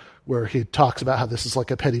Terror, where he talks about how this is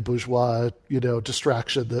like a petty bourgeois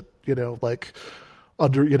distraction that like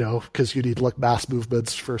under because you need like mass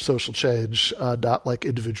movements for social change, not like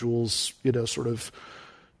individuals sort of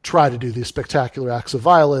try to do these spectacular acts of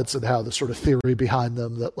violence, and how the sort of theory behind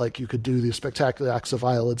them that like you could do these spectacular acts of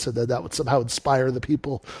violence and then that would somehow inspire the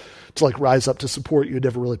people to like rise up to support you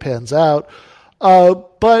never really pans out.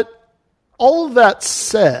 But all of that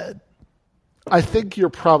said, I think you're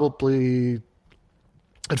probably,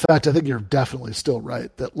 in fact, I think you're definitely still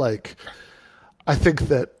right that like, I think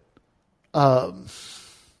that,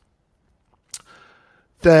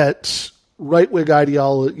 that right-wing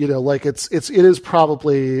ideology, like it is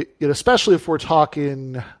probably, especially if we're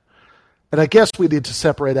talking, and I guess we need to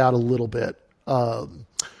separate out a little bit,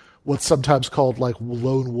 what's sometimes called like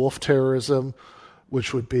lone wolf terrorism,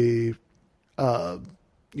 which would be,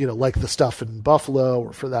 like the stuff in Buffalo,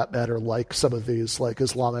 or for that matter, like some of these like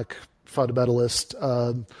Islamic fundamentalist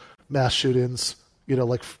mass shootings,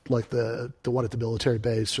 like the one at the military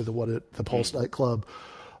base or the one at the Pulse nightclub.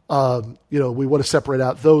 We want to separate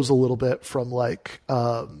out those a little bit from like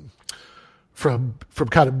from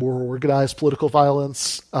kind of more organized political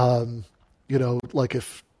violence. Like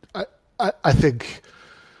if I think,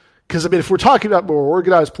 because I mean, if we're talking about more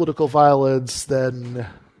organized political violence, then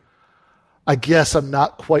I guess I'm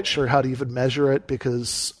not quite sure how to even measure it,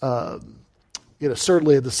 because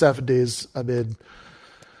certainly in the 70s, I mean,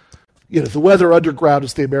 the Weather Underground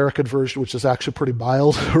is the American version, which is actually pretty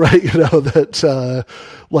mild, right? That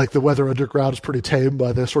like the Weather Underground is pretty tame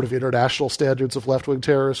by the sort of international standards of left-wing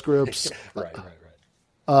terrorist groups. Right.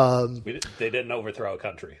 They didn't overthrow a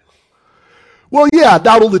country. Well, yeah,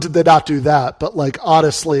 not only did they not do that, but like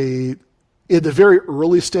honestly, in the very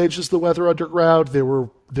early stages of the Weather Underground, they were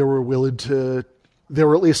willing to, they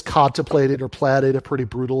were at least contemplating or planning a pretty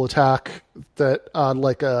brutal attack that on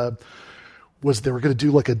like they were going to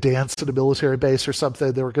do like a dance at a military base or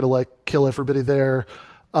something. They were going to like kill everybody there.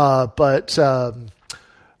 But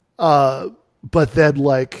then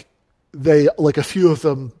like a few of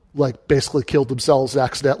them like basically killed themselves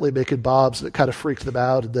accidentally making bombs, and it kind of freaked them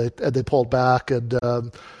out, and they pulled back. And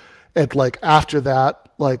like after that,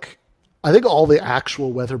 like I think all the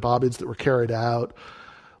actual weather bombings that were carried out,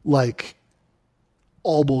 like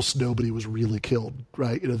almost nobody was really killed,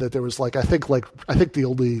 right? That there was like, I think the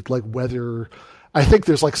only like weather, I think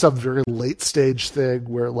there's like some very late stage thing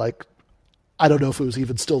where like, I don't know if it was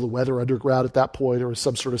even still the Weather Underground at that point or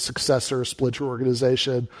some sort of successor splinter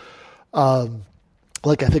organization.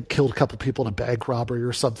 Like I think killed a couple people in a bank robbery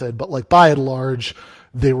or something, but like by and large,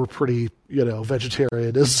 they were pretty,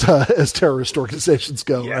 vegetarian as terrorist organizations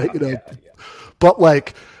go, right? Yeah. But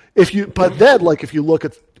like, if you look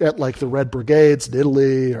at like the Red Brigades in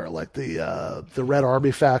Italy, or like the Red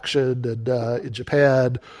Army faction and in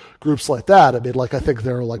Japan, groups like that, I mean, like I think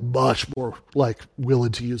they're like much more like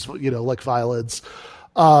willing to use like violence.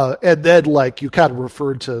 And then like you kind of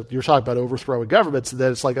referred to, you're talking about overthrowing governments, and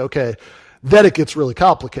then it's like, okay, then it gets really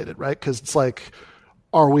complicated, right? Because it's like,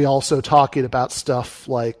 are we also talking about stuff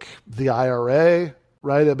like the IRA,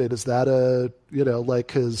 right? I mean, is that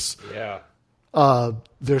because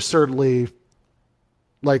there's certainly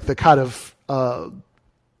like the kind of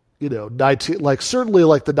certainly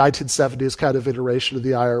like the 1970s kind of iteration of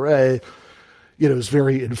the IRA, is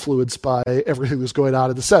very influenced by everything that's going on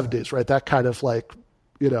in the 70s, right? That kind of like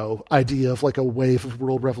idea of like a wave of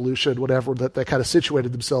world revolution, whatever, that they kind of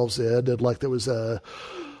situated themselves in, and like there was also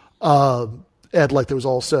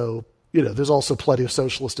there's also plenty of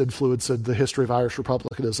socialist influence in the history of Irish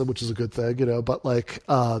republicanism, which is a good thing, but like,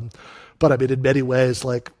 but I mean, in many ways,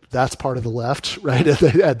 like that's part of the left, right?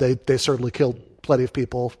 And they certainly killed plenty of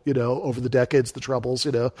people, over the decades, the Troubles,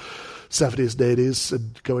 70s and 80s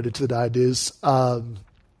and going into the 90s,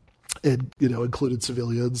 and, included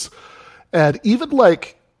civilians. And even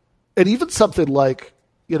like, and even something like,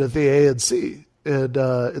 the ANC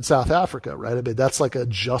in South Africa, right? I mean, that's like a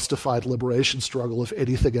justified liberation struggle if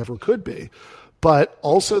anything ever could be. But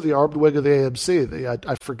also the armed wing of the AMC,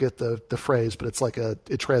 I forget the phrase, but it's like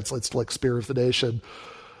it translates to like spear of the nation.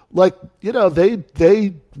 Like,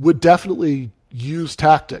 they would definitely use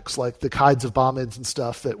tactics like the kinds of bombings and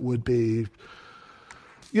stuff that would be,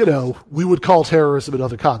 we would call terrorism in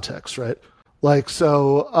other contexts, right? Like,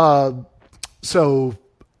 so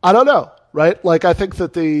I don't know, right? Like, I think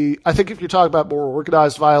if you're talking about more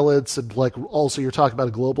organized violence and like also you're talking about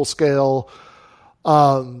a global scale,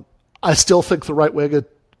 I still think the right wing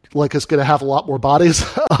is going to have a lot more bodies,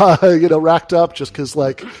 racked up just because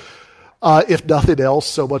if nothing else,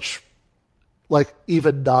 so much like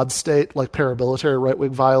even non-state like paramilitary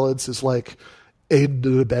right-wing violence is like aided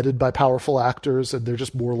and abetted by powerful actors, and they're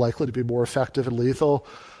just more likely to be more effective and lethal.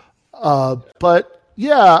 But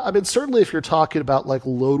yeah, I mean, certainly if you're talking about like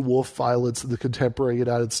lone wolf violence in the contemporary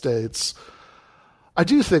United States, I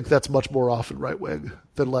do think that's much more often right-wing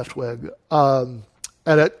than left-wing. And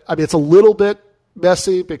it's a little bit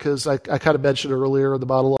messy because I kind of mentioned earlier in the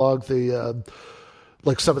monologue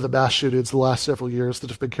like some of the mass shootings the last several years that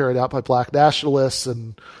have been carried out by black nationalists,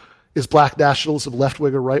 and is black nationalism left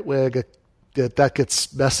wing or right wing? That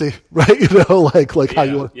gets messy, right? How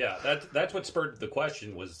you want. Yeah, that's what spurred the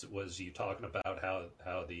question was you talking about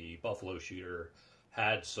how the Buffalo shooter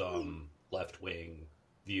had some left wing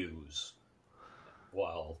views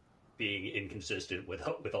while being inconsistent with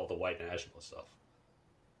all the white nationalist stuff.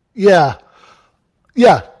 Yeah.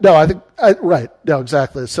 No, I think right. No,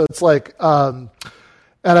 exactly. So it's like.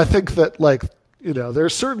 And I think that,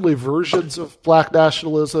 there's certainly versions of black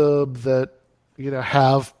nationalism that,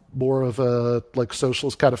 have more of a,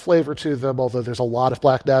 socialist kind of flavor to them, although there's a lot of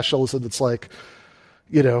black nationalism that's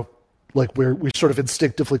we sort of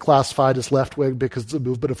instinctively classified as left-wing because it's a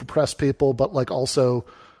movement of oppressed people, but, also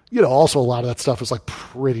a lot of that stuff is,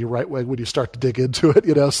 pretty right-wing when you start to dig into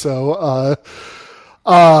it, so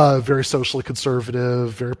very socially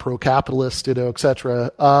conservative, very pro-capitalist, et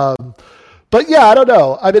cetera. But yeah, I don't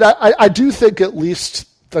know. I mean, I do think at least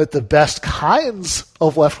that the best kinds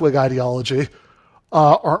of left-wing ideology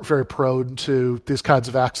aren't very prone to these kinds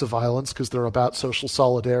of acts of violence because they're about social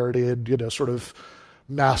solidarity and, sort of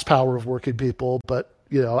mass power of working people. But,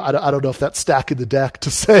 I don't know if that's stacking the deck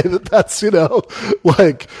to say that that's, I don't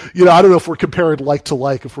know if we're comparing like to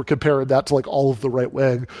like, if we're comparing that to all of the right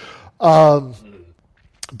wing.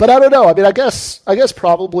 But I don't know. I mean, I guess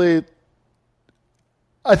probably...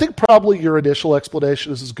 I think probably your initial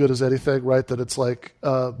explanation is as good as anything, right? That it's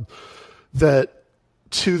that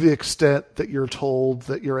to the extent that you're told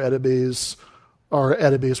that your enemies are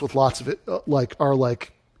enemies with lots of it, are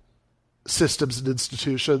systems and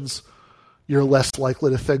institutions, you're less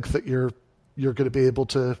likely to think that you're going to be able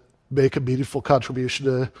to make a meaningful contribution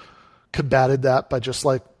to combating that by just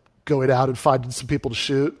going out and finding some people to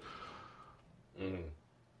shoot. Mm.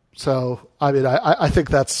 So, I mean, I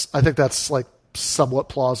think that's somewhat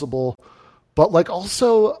plausible, but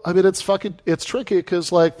also, I mean, it's tricky because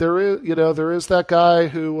there is that guy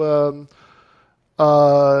who in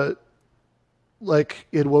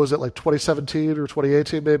what was it 2017 or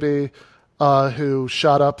 2018 maybe who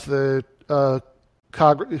shot up the who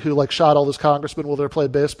shot all those congressmen while they were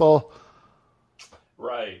playing baseball,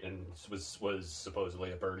 right? And was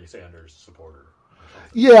supposedly a Bernie Sanders supporter.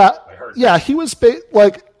 Yeah, he was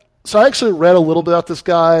So I actually read a little bit about this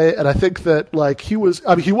guy, and I think that he was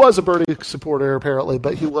a Bernie supporter apparently,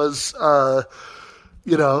 but he was,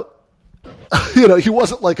 he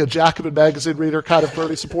wasn't a Jacobin magazine reader kind of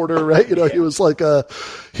Bernie supporter, right?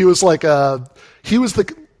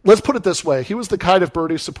 Let's put it this way, he was the kind of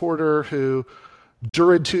Bernie supporter who,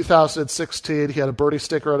 during 2016, he had a Bernie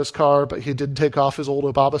sticker on his car, but he didn't take off his old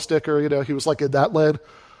Obama sticker. He was in that lane.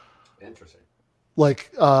 Interesting.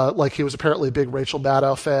 He was apparently a big Rachel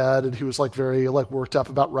Maddow fan, and he was very worked up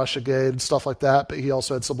about Russiagate and stuff like that. But he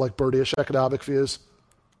also had some Bernie-ish economic views.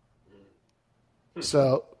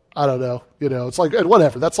 So I don't know, it's and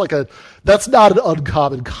whatever. That's that's not an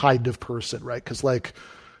uncommon kind of person, right? Because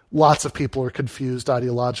lots of people are confused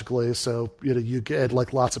ideologically. So you get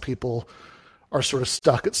lots of people are sort of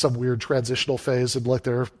stuck at some weird transitional phase, and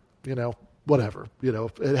they're whatever,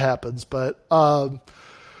 it happens, but.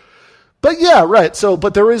 But yeah, right. So,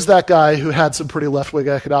 but there is that guy who had some pretty left-wing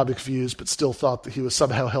economic views, but still thought that he was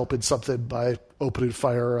somehow helping something by opening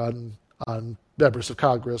fire on members of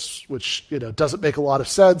Congress, which doesn't make a lot of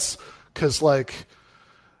sense because one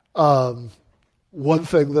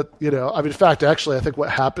thing that in fact, actually, I think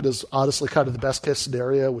what happened is honestly kind of the best case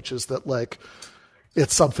scenario, which is that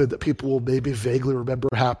it's something that people will maybe vaguely remember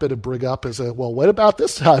happened and bring up as a, well, what about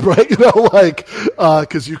this time, right? You know, like,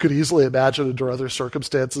 because you could easily imagine under other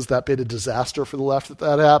circumstances that being a disaster for the left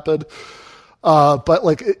that happened. But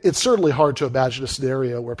like, it's certainly hard to imagine a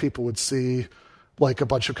scenario where people would see like a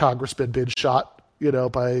bunch of congressmen being shot, you know,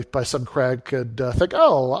 by some crank and think,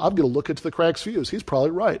 oh, I'm going to look into the crank's views. He's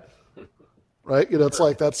probably right. Right? You know, it's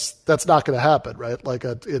like that's not going to happen, right? Like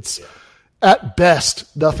it's at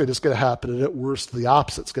best nothing is going to happen, and at worst the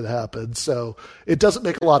opposite's going to happen. So it doesn't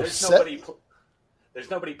make a lot of sense. There's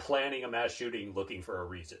nobody planning a mass shooting looking for a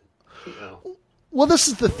reason. You know? Well, this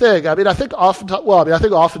is the thing. I mean, I think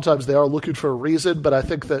oftentimes they are looking for a reason, but I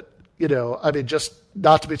think that, you know, I mean, just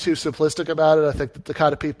not to be too simplistic about it, I think that the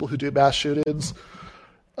kind of people who do mass shootings,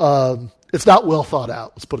 it's not well thought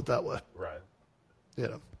out. Let's put it that way. Right. You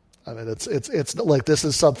know, I mean, it's like this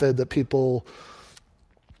is something that people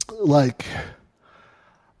like.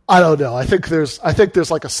 I don't know. I think there's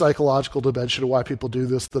like a psychological dimension to why people do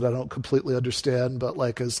this that I don't completely understand. But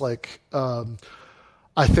like, as like,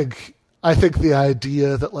 I think the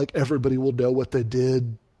idea that like everybody will know what they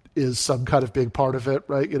did is some kind of big part of it,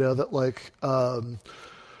 right? You know, that like,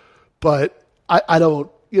 but I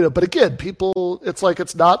don't, you know, but again, people, it's like,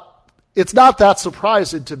 it's not that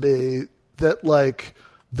surprising to me that like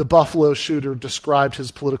the Buffalo shooter described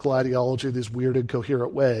his political ideology in these weird,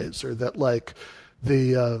 incoherent ways, or that like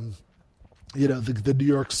the, you know, the New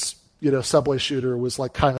York's, you know, subway shooter was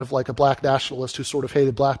like kind of like a black nationalist who sort of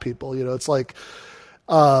hated black people. You know, it's like,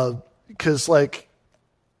 because like,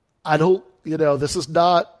 I don't, you know, this is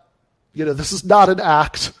not an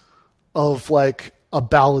act of like a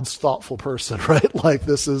balanced, thoughtful person, right? Like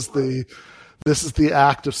this is the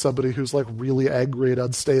act of somebody who's like really angry and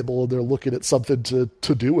unstable, and they're looking at something to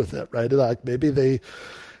do with it, right? And like maybe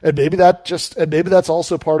that's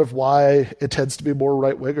also part of why it tends to be more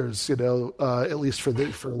right wingers, you know, at least for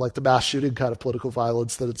like the mass shooting kind of political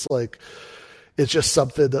violence, that it's like, it's just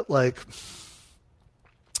something that like,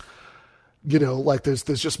 you know, like there's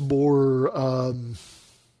just more,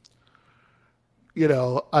 you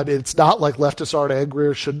know, I mean, it's not like leftists aren't angry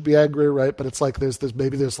or shouldn't be angry, right? But it's like there's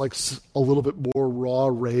like a little bit more raw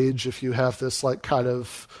rage if you have this like kind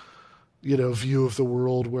of, you know, view of the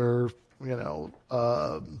world where, you know,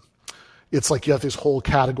 it's like you have these whole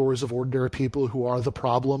categories of ordinary people who are the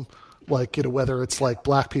problem. Like, you know, whether it's like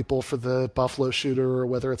black people for the Buffalo shooter, or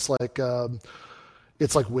whether it's like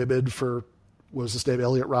women for, what was his name,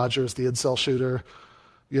 Elliot Rogers, the incel shooter.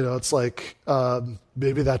 You know, it's like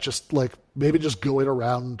maybe just going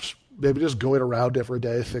around every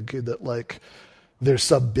day thinking that like there's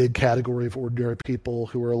some big category of ordinary people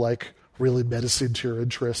who are like really menacing to your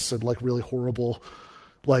interests and like really horrible.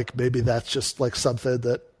 Like maybe that's just like something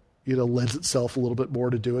that, you know, lends itself a little bit more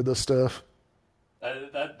to doing this stuff.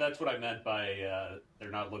 That's what I meant by they're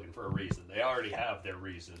not looking for a reason. They already have their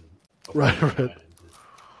reason. Right.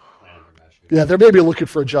 Yeah, they're maybe looking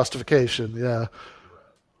for a justification. Yeah.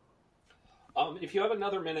 If you have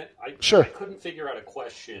another minute, Sure. I couldn't figure out a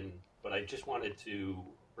question, but I just wanted to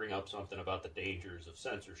bring up something about the dangers of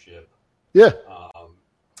censorship. Yeah.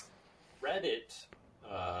 Reddit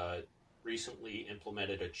recently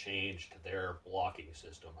implemented a change to their blocking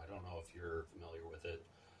system. I don't know if you're familiar with it.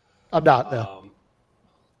 I'm not, no.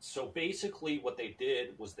 So basically what they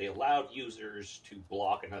did was they allowed users to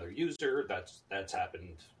block another user. That's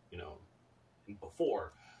happened, you know,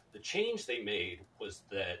 before. The change they made was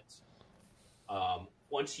that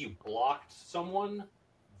once you blocked someone,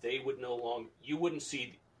 you wouldn't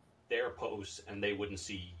see their posts and they wouldn't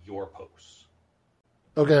see your posts.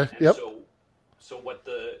 Okay. And yep. So what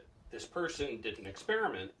this person did an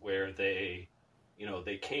experiment where they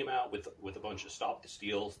came out with a bunch of stop the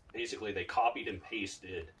steals. Basically, they copied and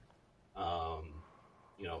pasted,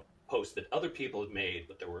 posts that other people had made,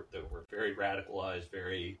 but they were very radicalized,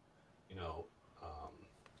 very,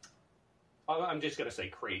 I'm just going to say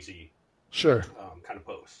crazy. Sure. Kind of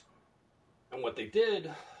posts. And what they did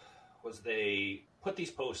was they put these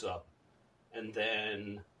posts up, and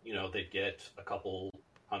then, they'd get a couple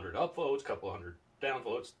hundred upvotes, couple hundred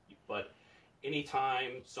downvotes, but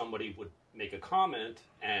anytime somebody would make a comment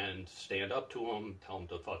and stand up to them, tell them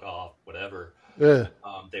to fuck off, whatever, Yeah.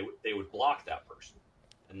 They would block that person.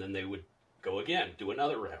 And then they would go again, do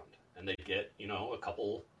another round, and they'd get, a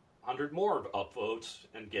couple hundred more upvotes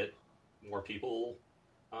and get more people.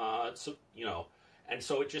 And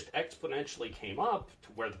so it just exponentially came up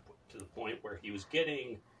to the point where he was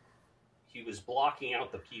blocking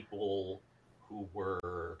out the people who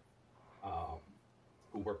were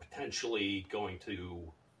potentially going to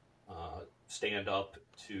stand up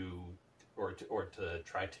to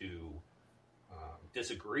try to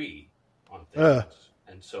disagree on things.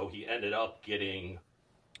 And so he ended up getting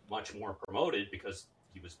much more promoted because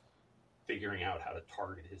he was figuring out how to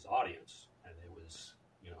target his audience. And it was,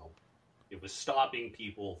 it was stopping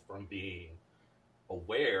people from being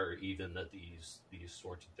aware even that these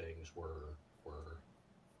sorts of things were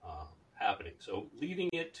happening. So leaving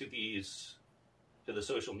it to the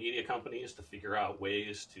social media companies to figure out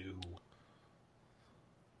ways to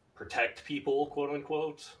protect people, quote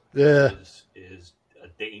unquote, is a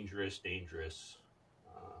dangerous thing.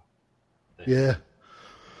 Yeah.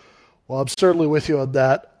 Well, I'm certainly with you on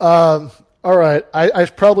that. All right. I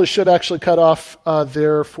probably should actually cut off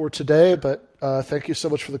there for today, but thank you so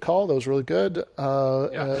much for the call. That was really good.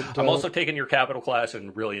 I'm also taking your capital class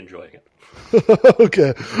and really enjoying it.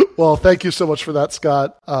 Okay. Well, thank you so much for that,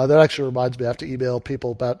 Scott. That actually reminds me I have to email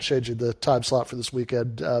people about changing the time slot for this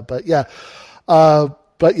weekend. But yeah, I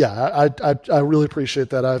really appreciate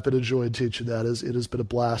that. I've been enjoying teaching that. It has been a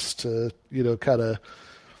blast to, kind of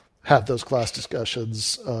have those class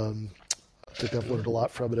discussions. I think I've learned a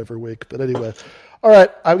lot from it every week. But anyway, all right,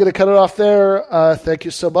 I'm going to cut it off there. Thank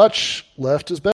you so much. Left is better.